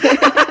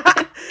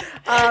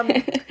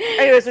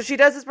 Anyway, so she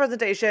does this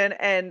presentation,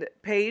 and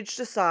Paige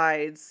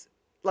decides,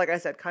 like I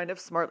said, kind of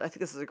smart. I think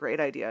this is a great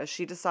idea.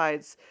 She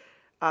decides,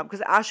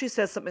 because Ashley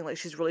says something like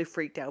she's really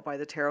freaked out by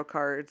the tarot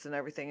cards and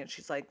everything, and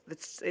she's like,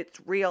 it's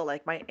real.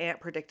 Like, my aunt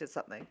predicted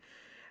something.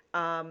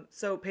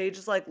 So Paige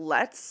is like,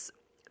 let's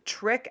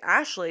trick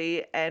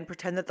Ashley and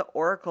pretend that the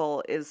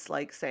Oracle is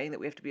like saying that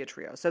we have to be a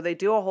trio. So they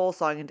do a whole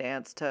song and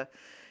dance to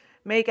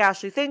make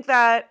Ashley think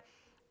that.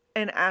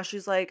 And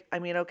Ashley's like, I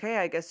mean, okay,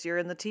 I guess you're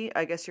in the team.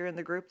 I guess you're in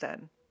the group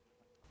then.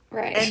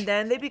 Right. And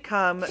then they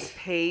become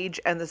Paige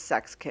and the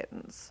Sex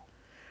Kittens,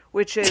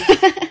 which is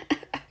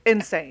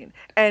insane.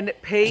 And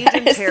Paige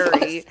and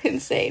Terry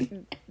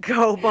insane.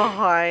 go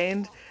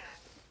behind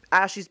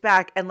Ashley's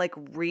back and like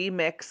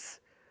remix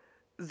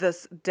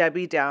this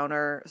Debbie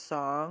Downer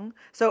song.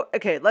 So,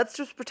 okay, let's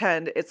just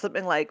pretend it's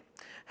something like,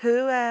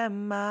 who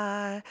am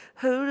I?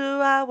 Who do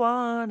I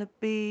want to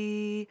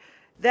be?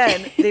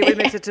 Then they would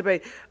mix it to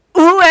be,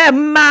 who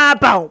am I?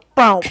 Boom,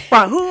 boom,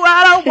 boom. Who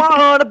I don't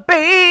want to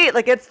be.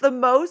 Like, it's the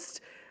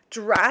most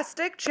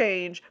drastic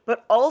change,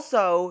 but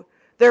also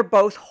they're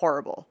both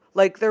horrible.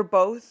 Like, they're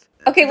both.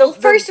 Okay, well,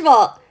 first of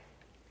all,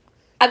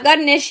 I've got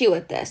an issue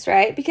with this,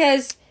 right?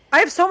 Because I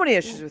have so many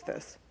issues with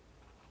this.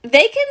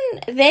 they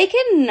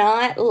can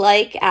not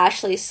like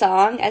Ashley's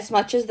song as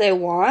much as they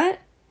want,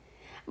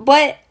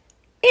 but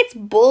it's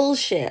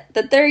bullshit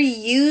that they're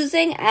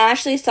using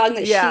Ashley's song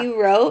that she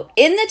wrote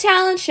in the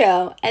talent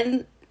show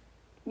and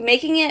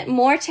making it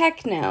more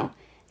techno.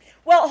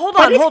 Well, hold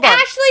on. But it's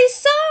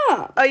Ashley's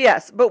song.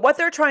 Yes, but what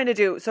they're trying to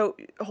do, so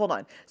hold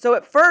on. So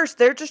at first,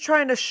 they're just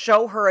trying to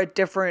show her a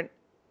different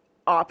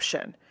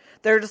option.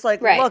 They're just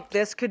like, look,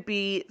 this could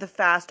be the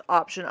fast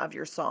option of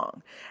your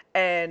song.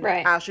 And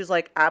Ashley's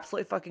like,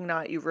 absolutely fucking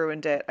not. You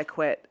ruined it. I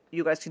quit.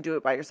 You guys can do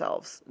it by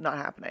yourselves. Not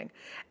happening.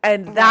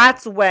 And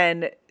that's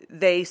when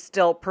they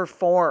still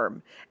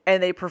perform.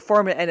 And they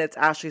perform it and it's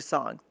Ashley's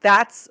song.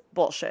 That's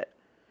bullshit.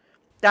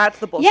 That's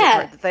the bullshit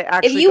part. That they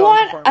actually if you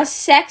want a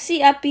sexy,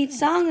 upbeat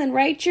song, then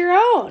write your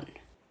own.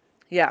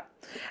 Yeah.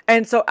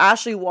 And so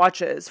Ashley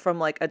watches from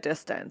like a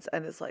distance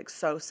and is like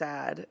so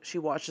sad. She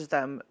watches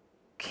them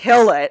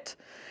kill it.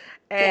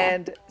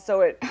 And so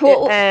it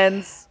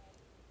ends.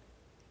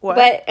 What?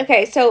 But,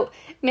 okay, so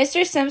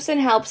Mr. Simpson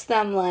helps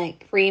them,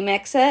 like,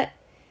 remix it.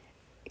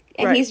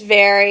 And he's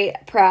very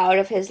proud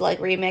of his, like,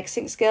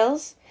 remixing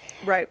skills.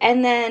 Right.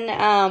 And then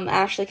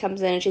Ashley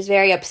comes in and she's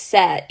very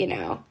upset, you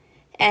know.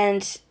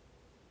 And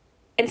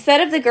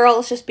instead of the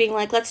girls just being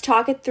like, let's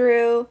talk it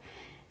through,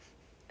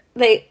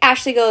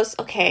 Ashley goes,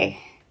 okay,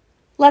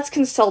 let's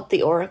consult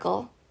the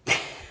Oracle.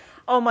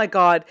 Oh, my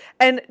God.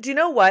 And do you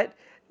know what?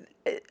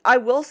 I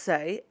will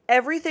say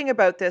everything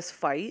about this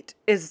fight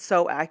is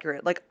so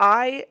accurate. Like,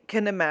 I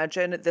can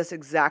imagine this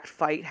exact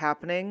fight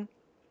happening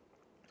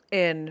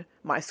in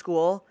my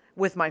school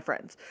with my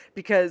friends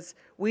because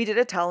we did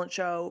a talent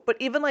show, but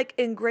even like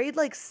in grade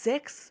like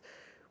 6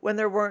 when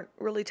there weren't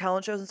really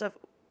talent shows and stuff,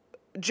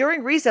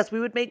 during recess we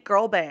would make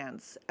girl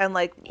bands and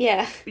like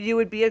you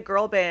would be a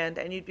girl band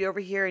and you'd be over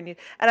here and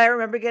I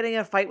remember getting in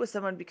a fight with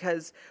someone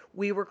because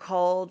we were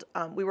called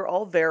we were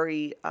all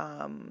very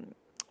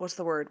what's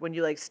the word when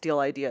you like steal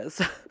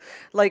ideas?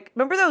 Like,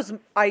 remember those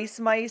Ice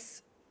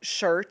Mice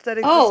shirts that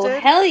existed? Oh,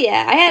 hell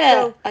yeah. I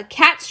had a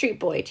Cat Street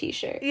Boy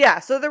t-shirt.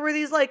 Yeah, so there were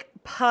these like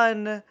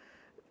pun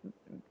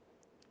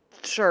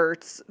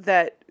shirts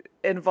that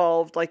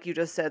involved, like you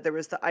just said, there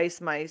was the Ice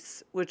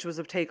Mice, which was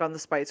a take on the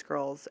Spice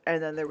Girls,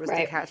 and then there was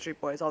the Cat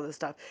Street Boys, all this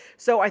stuff.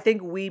 So I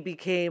think we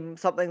became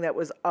something that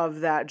was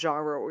of that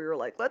genre where we were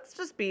like, let's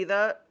just be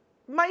the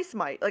Mice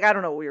Might. Like, I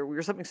don't know, we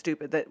were something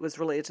stupid that was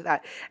related to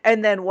that.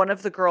 And then one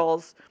of the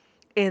girls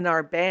in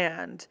our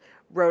band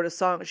wrote a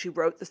song. She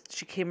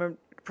came and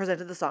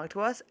presented the song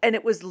to us, and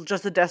it was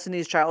just a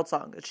Destiny's Child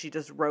song that she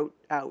just wrote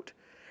out.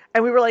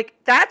 And we were like,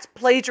 that's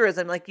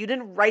plagiarism. Like, you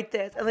didn't write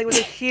this. And like, we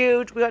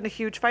got in a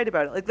huge fight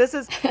about it. Like, this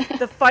is,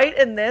 the fight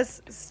in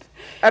this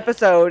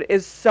episode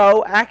is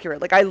so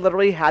accurate. Like, I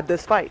literally had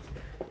this fight.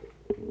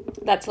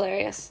 That's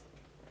hilarious.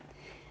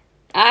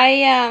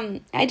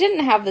 I didn't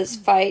have this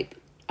fight.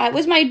 It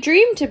was my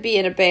dream to be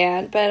in a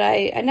band, but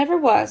I never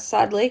was,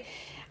 sadly.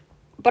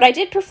 But I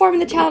did perform in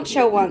the talent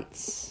show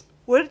once.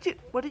 What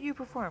did you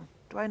perform?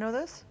 Do I know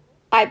this?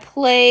 I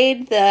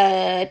played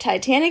the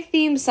Titanic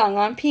theme song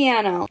on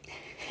piano.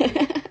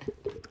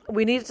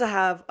 We need to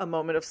have a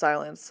moment of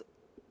silence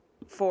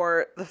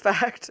for the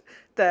fact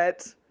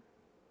that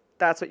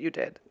that's what you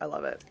did. I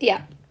love it.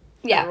 Yeah.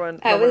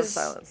 Everyone, moment of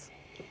silence.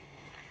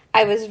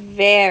 I was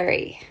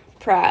very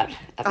proud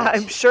of it.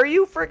 I'm sure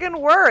you friggin'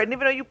 were. I didn't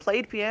even know you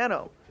played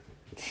piano.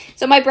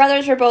 So my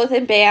brothers were both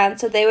in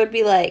band, so they would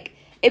be like,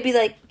 it'd be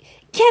like,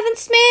 Kevin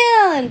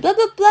Smale and blah,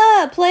 blah,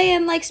 blah,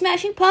 playing like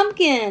Smashing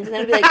Pumpkins. And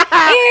then it'd be like,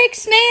 Eric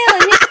Smale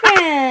and his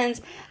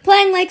friends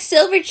playing like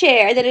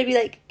Silverchair. And then it'd be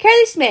like,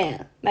 Carly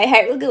Smale, my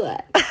heart will go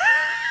on.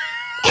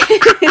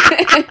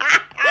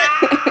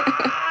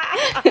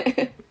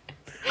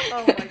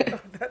 Oh my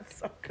God, that's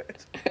so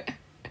good.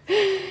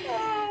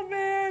 Oh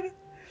man.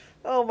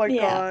 Oh my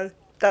God.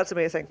 That's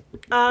amazing.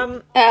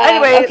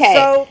 Anyway, okay.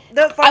 So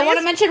I want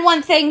to mention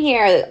one thing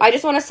here. I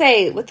just want to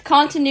say, with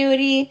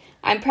continuity,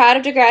 I'm proud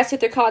of Degrassi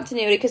with their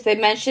continuity because they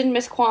mentioned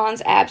Miss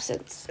Kwan's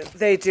absence.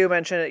 They do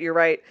mention it. You're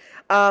right.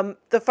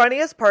 The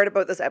funniest part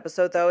about this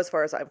episode, though, as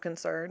far as I'm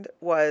concerned,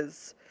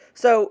 was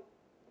Terry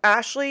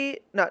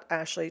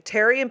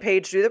and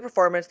Paige do the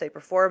performance. They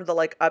perform the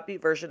like upbeat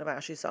version of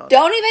Ashley's song.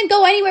 Don't even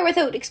go anywhere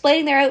without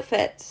explaining their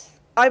outfits.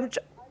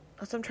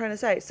 That's what I'm trying to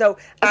say. So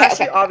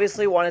Ashley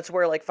obviously wanted to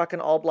wear like fucking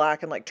all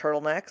black and like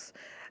turtlenecks,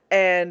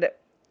 and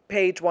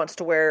Paige wants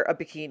to wear a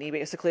bikini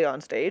basically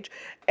on stage,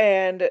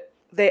 and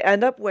they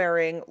end up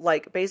wearing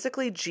like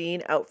basically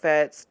jean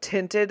outfits,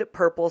 tinted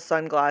purple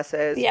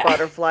sunglasses,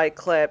 butterfly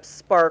clips,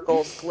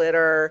 sparkles,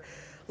 glitter,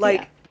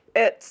 like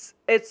it's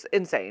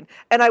insane.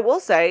 And I will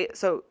say,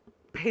 so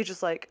Paige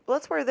is like,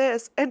 let's wear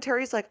this. And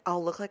Terry's like,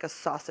 I'll look like a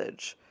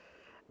sausage.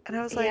 And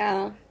I was like,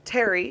 Yeah.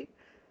 Terry,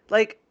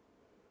 like,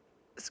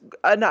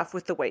 enough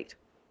with the weight.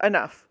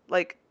 Enough.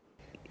 Like,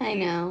 I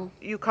know.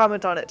 You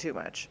comment on it too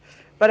much.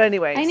 But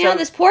anyway. I know,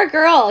 this poor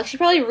girl. She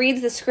probably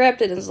reads the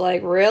script and is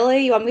like,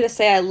 really? You want me to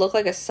say I look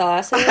like a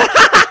sausage?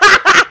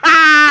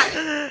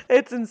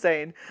 It's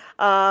insane.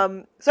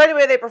 So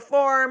anyway, they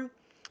perform,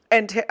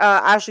 and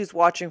Ashley's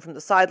watching from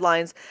the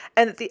sidelines.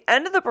 And at the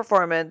end of the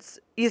performance,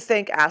 you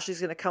think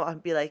Ashley's going to come up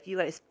and be like, you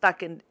guys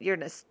fucking, you're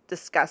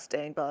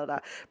disgusting, blah, blah, blah.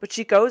 But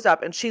she goes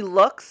up and she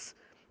looks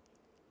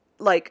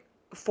like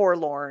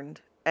forlorn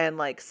and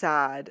like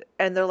sad.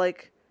 And they're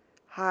like,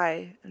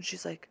 hi. And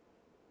she's like,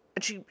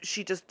 and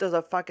she just does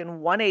a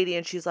fucking 180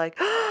 and she's like,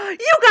 oh,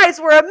 you guys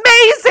were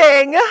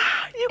amazing.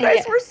 You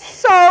guys were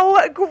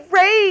so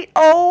great.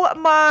 Oh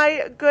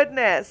my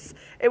goodness.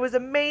 It was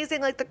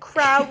amazing. Like the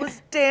crowd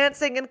was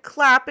dancing and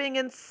clapping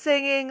and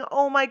singing.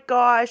 Oh my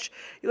gosh.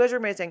 You guys were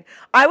amazing.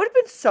 I would have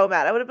been so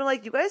mad. I would have been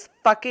like, you guys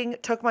fucking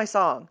took my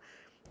song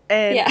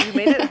and you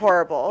made it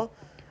horrible.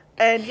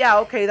 And yeah,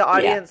 okay, the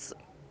audience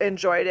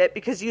enjoyed it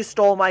because you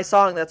stole my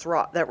song that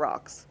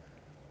rocks.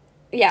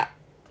 Yeah.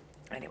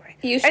 Anyway.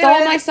 You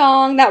stole my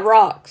song that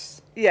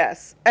rocks.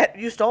 Yes.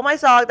 You stole my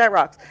song that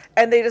rocks.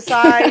 And they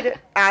decide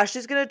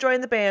Ashley's going to join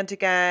the band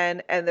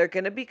again and they're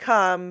going to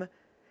become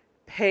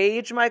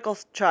Paige, Michael,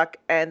 Chuck,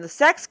 and the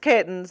Sex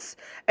Kittens.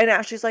 And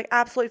Ashley's like,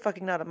 absolutely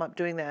fucking not. I'm not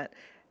doing that.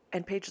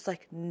 And Paige is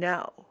like,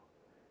 no.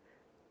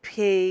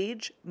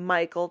 Paige,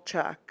 Michael,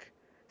 Chuck,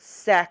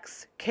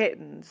 Sex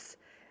Kittens.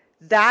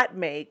 That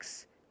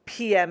makes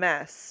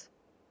PMS.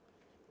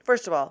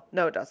 First of all,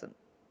 no, it doesn't.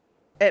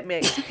 It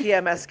makes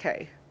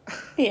PMSK.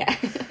 Yeah.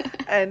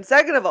 And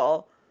second of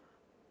all,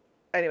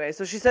 anyway,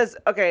 so she says,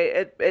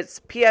 okay,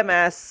 it's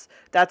PMS.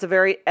 That's a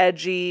very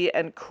edgy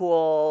and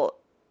cool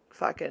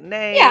fucking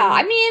name. Yeah,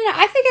 I mean,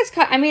 I think it's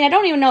I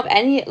don't even know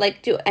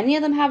if do any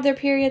of them have their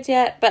periods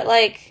yet, but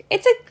like,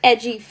 it's an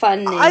edgy,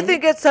 fun name. I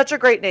think it's such a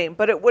great name,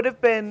 but it would have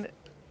been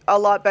a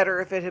lot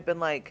better if it had been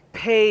like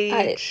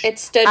Paige. It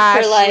stood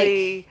Ashley, for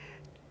like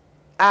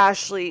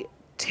Ashley,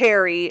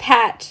 Terry,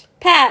 Pat,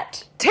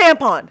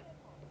 Tampon.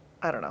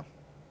 I don't know.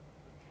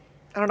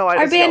 I don't know why I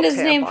our band is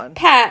tampon. named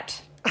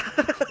Pat.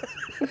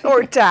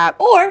 Or Tap.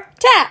 Or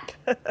Tap.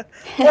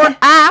 Or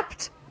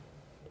Apt.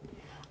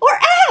 Or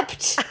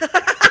Apt.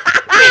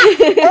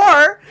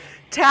 Or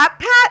Tap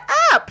Pat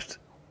Apt.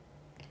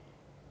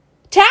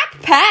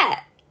 Tap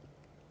Pat.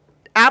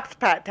 Apt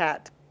Pat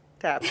Tat.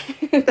 Tap.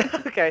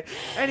 Okay.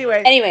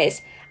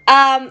 Anyways,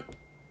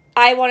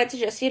 I wanted to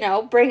just,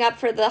 bring up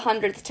for the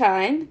 100th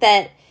time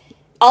that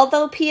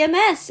although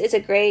PMS is a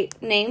great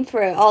name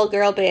for an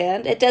all-girl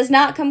band, it does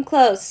not come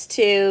close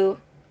to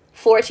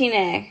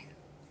 14A.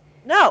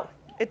 No,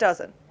 it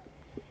doesn't.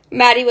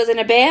 Maddie was in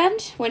a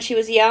band when she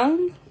was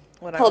young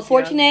called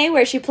 14A,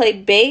 where she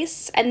played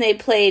bass, and they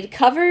played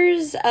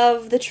covers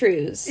of the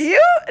Trews.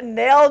 You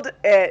nailed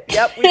it.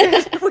 Yep,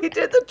 we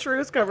did the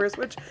Trews covers,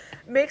 which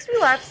makes me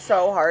laugh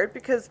so hard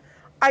because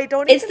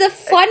it's the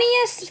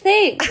funniest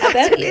thing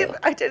about you.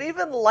 I didn't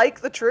even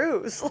like the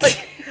Trews.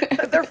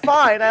 Like, they're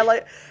fine.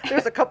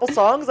 There's a couple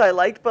songs I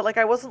liked, but like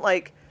I wasn't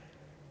like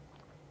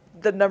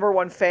the number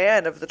one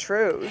fan of the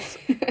Trews.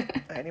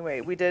 Anyway,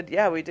 we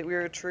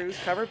were a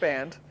Trews cover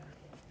band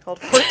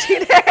called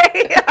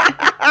 14A.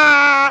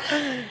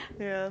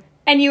 Yeah.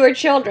 And you were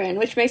children,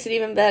 which makes it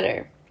even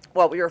better.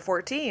 Well, we were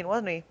 14,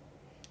 wasn't we?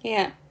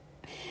 Yeah.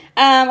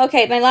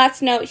 Okay, my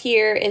last note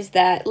here is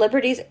that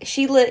Liberty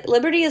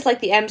is like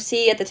the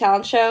MC at the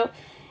talent show,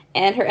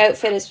 and her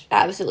outfit is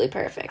absolutely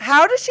perfect.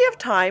 How does she have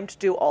time to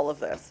do all of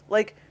this?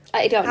 Like,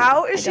 I don't know.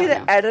 How is she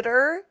the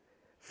editor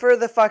for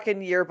the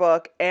fucking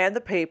yearbook and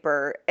the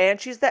paper,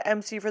 and she's the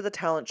MC for the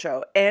talent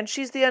show, and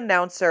she's the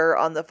announcer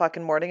on the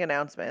fucking morning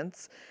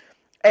announcements,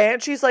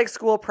 and she's like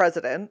school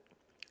president?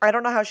 I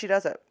don't know how she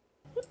does it.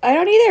 I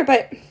don't either,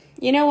 but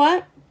you know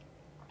what?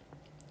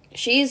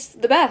 She's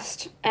the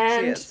best.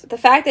 And the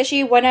fact that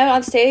she went out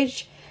on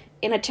stage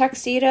in a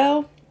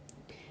tuxedo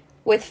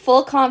with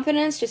full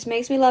confidence just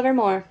makes me love her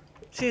more.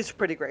 She's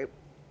pretty great.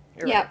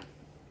 You're yep.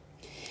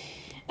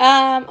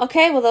 Right.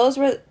 Okay, well, those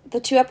were the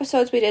 2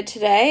 episodes we did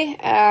today.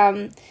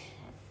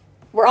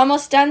 We're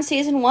almost done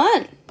season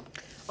 1.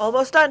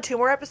 Almost done. 2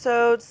 more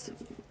episodes.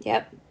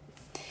 Yep.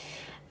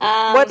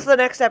 What's the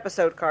next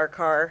episode,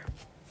 Car?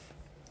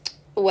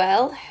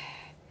 Well,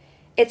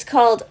 it's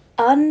called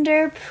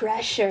Under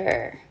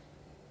Pressure.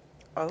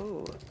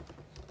 Oh.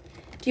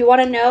 Do you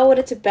want to know what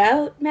it's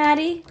about,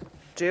 Maddie?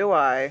 Do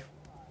I?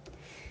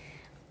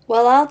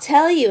 Well, I'll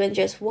tell you in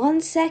just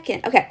 1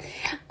 second. Okay.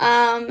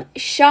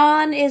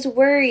 Sean is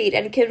worried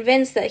and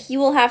convinced that he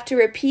will have to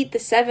repeat the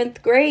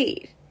 7th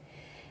grade.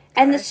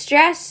 And the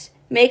stress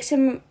makes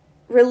him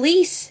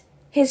release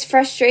his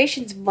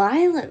frustrations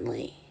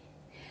violently.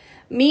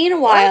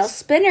 Meanwhile,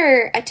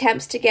 Spinner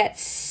attempts to get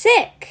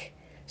sick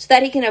so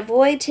that he can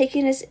avoid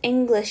taking his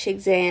English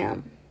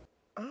exam.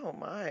 Oh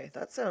my,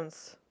 that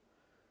sounds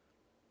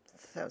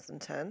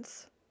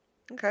intense.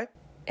 Okay.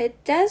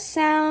 It does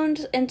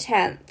sound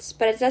intense,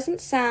 but it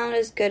doesn't sound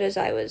as good as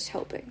I was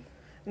hoping.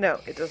 No,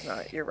 it does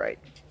not. You're right.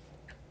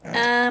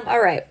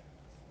 All right.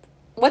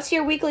 What's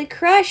your weekly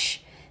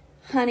crush,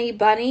 honey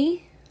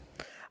bunny?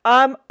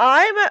 I'm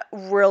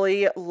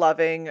really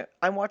loving.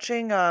 I'm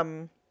watching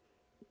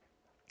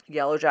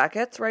Yellow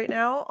Jackets right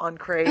now on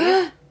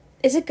Crave.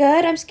 Is it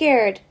good? I'm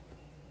scared.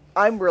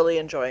 I'm really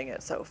enjoying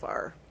it so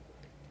far.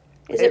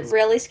 Is it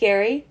really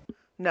scary?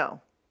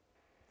 No.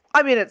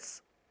 I mean,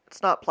 it's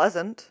not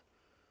pleasant,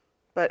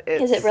 but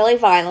it's... Is it really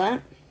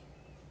violent?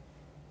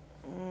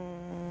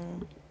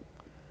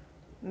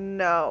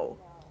 No,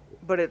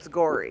 but it's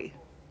gory.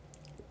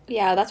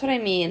 Yeah, that's what I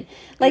mean.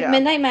 Like, Yeah.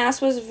 Midnight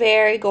Mass was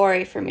very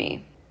gory for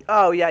me.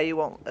 Oh, yeah, you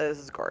won't. This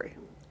is gory.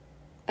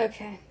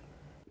 Okay.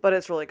 But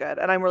it's really good,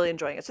 and I'm really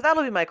enjoying it. So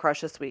that'll be my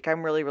crush this week.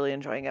 I'm really, really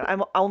enjoying it.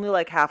 I'm only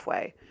like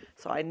halfway,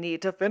 so I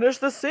need to finish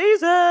the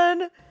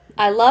season.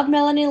 I love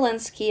Melanie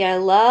Linsky. I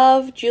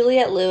love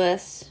Juliette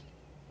Lewis.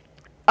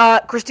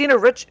 Christina.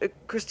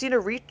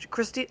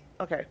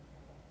 Okay.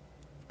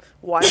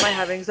 Why am I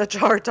having such a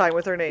hard time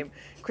with her name?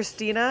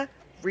 Christina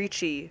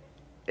Ricci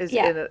is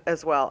in it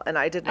as well, and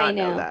I did not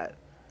know that.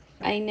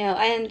 I know,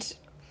 and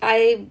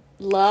I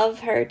love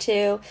her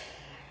too.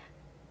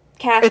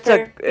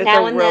 Casper, it's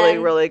now a and really,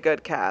 then. really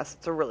good cast.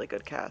 It's a really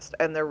good cast,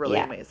 and they're really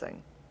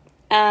amazing.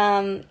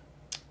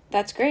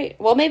 That's great.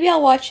 Well, maybe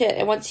I'll watch it,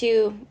 and once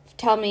you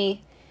tell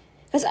me,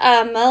 because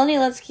Melanie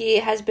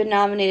Linsky has been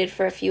nominated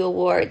for a few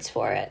awards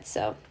for it,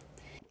 so.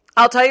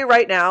 I'll tell you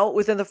right now,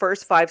 within the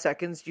first 5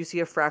 seconds, you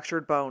see a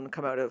fractured bone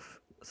come out of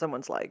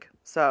someone's leg.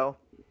 So.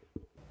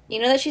 You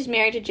know that she's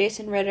married to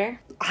Jason Ritter?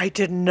 I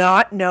did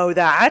not know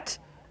that.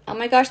 Oh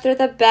my gosh, they're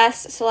the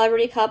best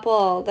celebrity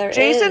couple there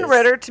Jason is.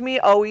 Ritter, to me,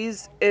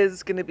 always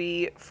is going to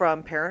be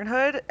from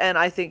Parenthood, and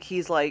I think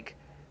he's like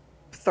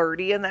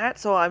 30 in that,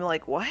 so I'm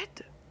like,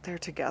 what? They're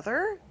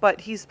together?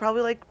 But he's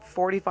probably like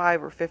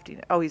 45 or 50.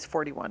 Oh, he's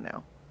 41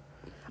 now.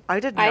 I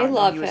did not know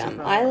love he was him.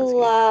 from I Zelensky.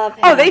 love him.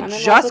 Oh, they I'm in love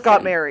just with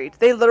got him. married.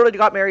 They literally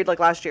got married like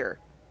last year.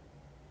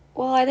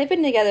 Well, they've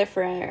been together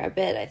for a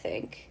bit, I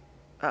think.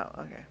 Oh,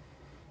 okay.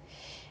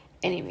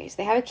 Anyways,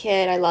 they have a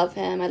kid. I love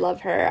him. I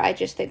love her. I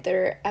just think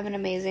they're an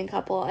amazing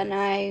couple, and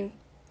I'm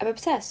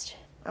obsessed.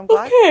 I'm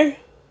glad. Okay.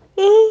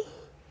 All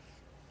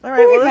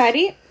right, well,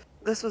 Maddie.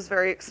 this was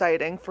very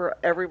exciting for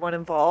everyone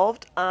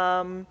involved.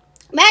 Maddie,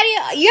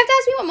 you have to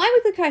ask me what my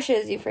weekly crush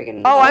is, you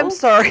freaking Oh, hoe. I'm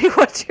sorry.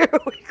 What's your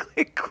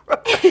weekly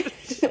crush?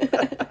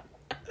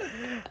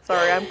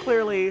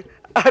 Sorry,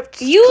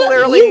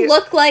 You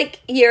look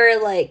like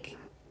you're like...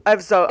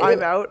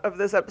 I'm out of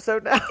this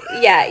episode now.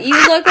 Yeah, you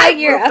look like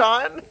you're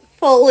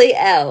fully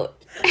out.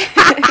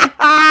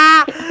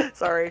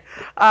 Sorry.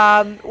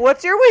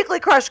 What's your weekly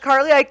crush,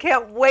 Carly? I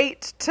can't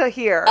wait to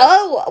hear.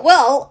 Oh,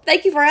 well,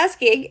 thank you for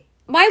asking.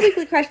 My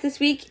weekly crush this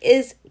week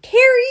is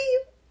Carrie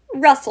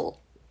Russell.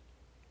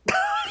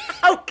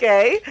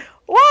 Okay.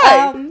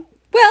 Why?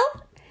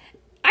 Well,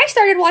 I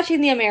started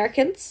watching The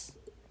Americans.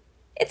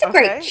 It's a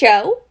great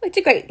show. It's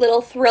a great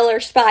little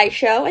thriller spy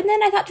show. And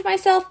then I thought to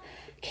myself,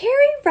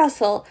 Carrie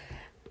Russell,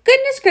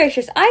 goodness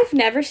gracious, I've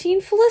never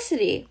seen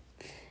Felicity.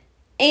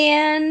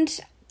 And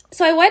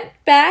so I went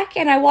back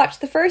and I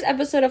watched the first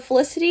episode of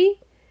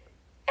Felicity,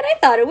 and I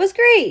thought it was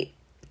great.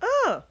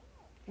 Oh,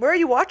 where are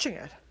you watching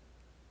it?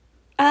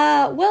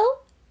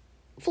 Well,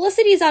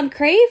 Felicity is on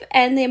Crave,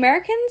 and The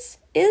Americans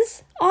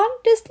is on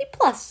Disney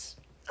Plus.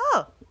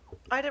 Oh,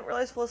 I didn't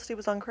realize Felicity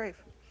was on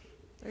Crave.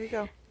 There you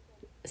go.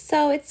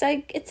 So it's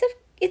a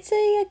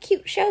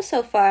cute show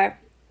so far.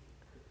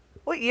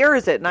 What year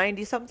is it?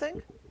 90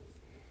 something?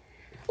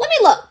 Let me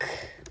look.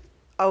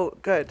 Oh,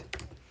 good.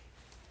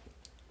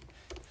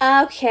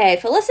 Okay,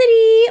 Felicity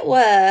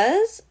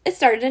it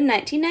started in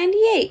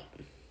 1998.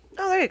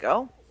 Oh, there you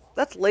go.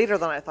 That's later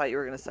than I thought you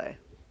were going to say.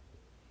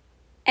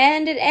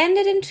 And it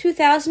ended in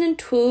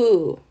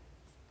 2002.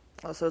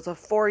 Oh, so it's a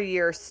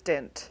 4-year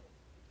stint.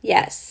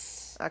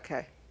 Yes.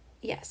 Okay.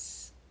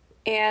 Yes.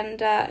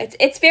 And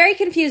it's very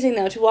confusing,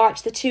 though, to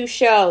watch the two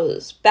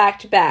shows back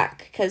to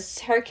back, because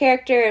her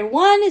character in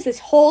one is this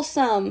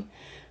wholesome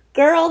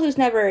girl who's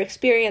never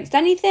experienced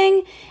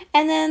anything,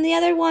 and then the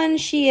other one,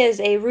 she is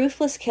a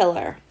ruthless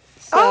killer.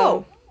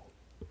 So,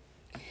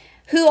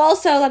 who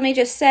also, let me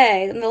just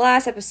say, in the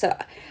last episode,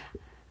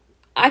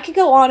 I could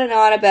go on and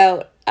on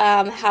about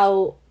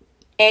how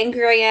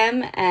angry I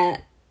am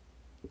at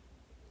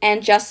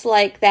And Just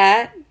Like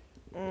That,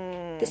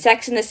 the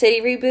Sex and the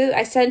City reboot.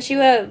 I sent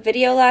you a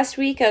video last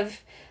week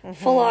of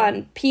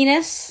full-on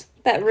penis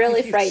that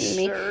really frightened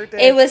me. Sure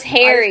did. It was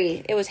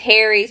hairy. It was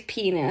Harry's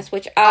penis,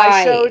 which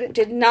I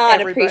did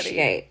not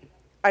appreciate.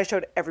 I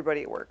showed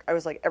everybody at work. I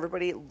was like,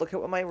 everybody, look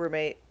at what my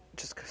roommate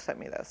just sent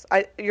me this.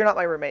 You're not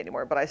my roommate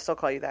anymore, but I still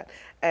call you that.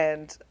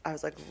 And I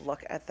was like,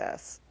 look at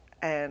this.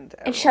 And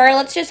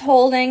Charlotte's just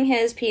holding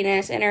his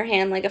penis in her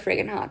hand like a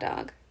friggin' hot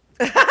dog.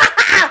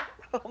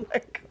 Oh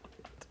my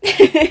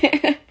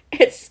God.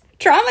 It's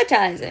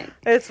traumatizing.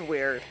 It's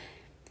weird.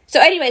 So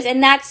anyways,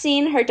 in that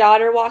scene, her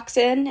daughter walks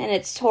in, and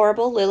it's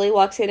horrible. Lily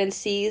walks in and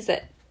sees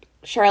that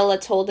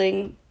Charlotte's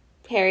holding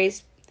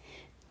Harry's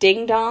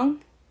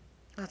ding-dong.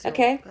 That's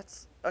okay?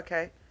 That's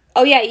okay.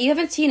 Oh, yeah, you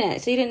haven't seen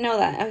it, so you didn't know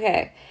that.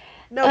 Okay.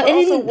 No, but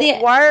also,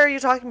 why are you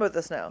talking about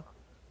this now?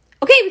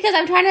 Okay, because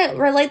I'm trying to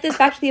relate this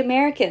back to the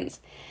Americans.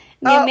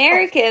 The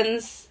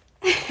Americans...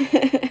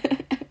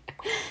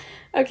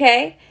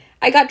 Okay?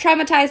 I got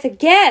traumatized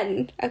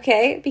again,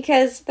 okay?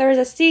 Because there was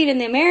a scene in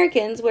The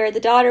Americans where the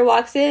daughter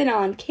walks in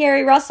on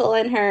Carrie Russell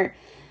and her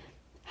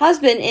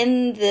husband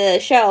in the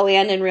show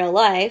and in real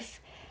life,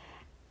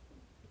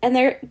 and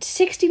they're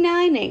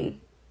 69ing.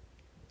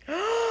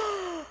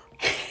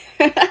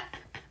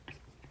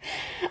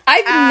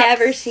 I've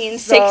never seen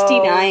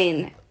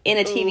 69 in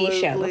a TV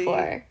show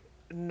before.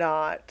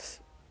 Not.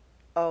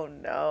 Oh,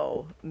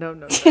 no.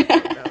 No.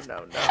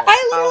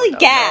 I literally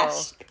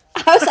gasped.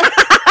 No. I was like,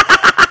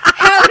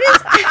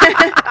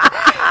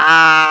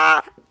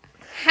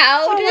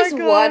 how does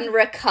one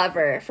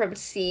recover from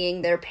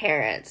seeing their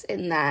parents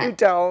in that? You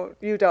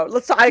don't.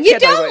 I can't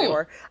talk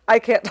anymore. I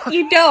can't talk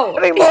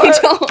anymore. You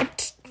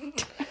don't.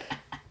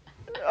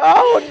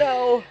 Oh,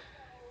 no.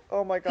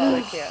 Oh, my God,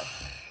 I can't.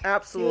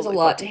 Absolutely. It was a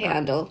lot to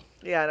handle.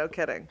 Yeah, no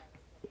kidding.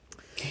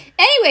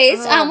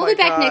 Anyways, we'll be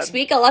back next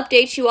week. I'll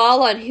update you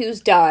all on who's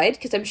died,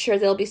 because I'm sure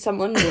there'll be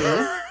someone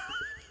new.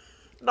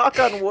 Knock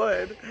on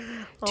wood.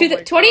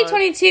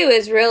 2022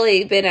 has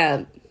really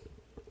been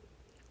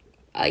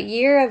a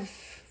year of,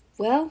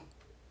 well,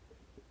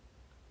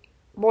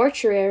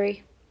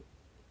 mortuary.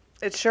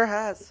 It sure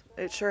has.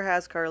 It sure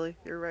has, Carly.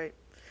 You're right.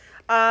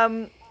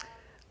 I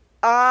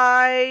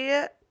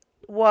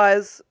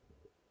was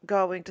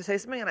going to say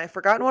something and I've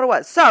forgotten what it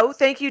was. So,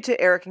 thank you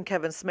to Eric and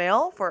Kevin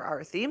Smale for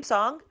our theme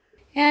song.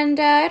 And,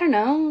 I don't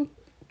know,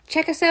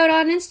 check us out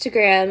on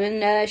Instagram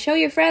and show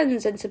your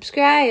friends and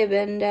subscribe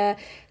and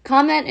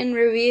comment and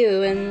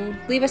review and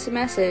leave us a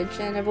message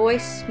and a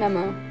voice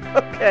memo.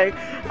 Okay.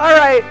 All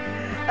right.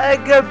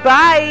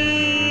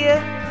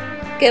 Goodbye.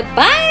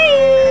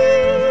 Goodbye.